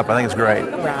tee it up. I think it's great.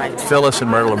 Right. Phyllis and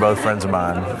Myrtle are both friends of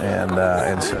mine,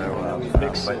 and so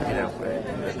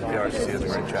BRCC does a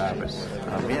great job. But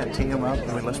tee them up.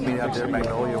 Let's meet out there,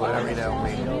 Magnolia, whatever.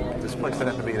 This place doesn't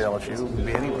have to be at LSU. It can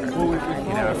be anywhere.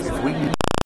 If we can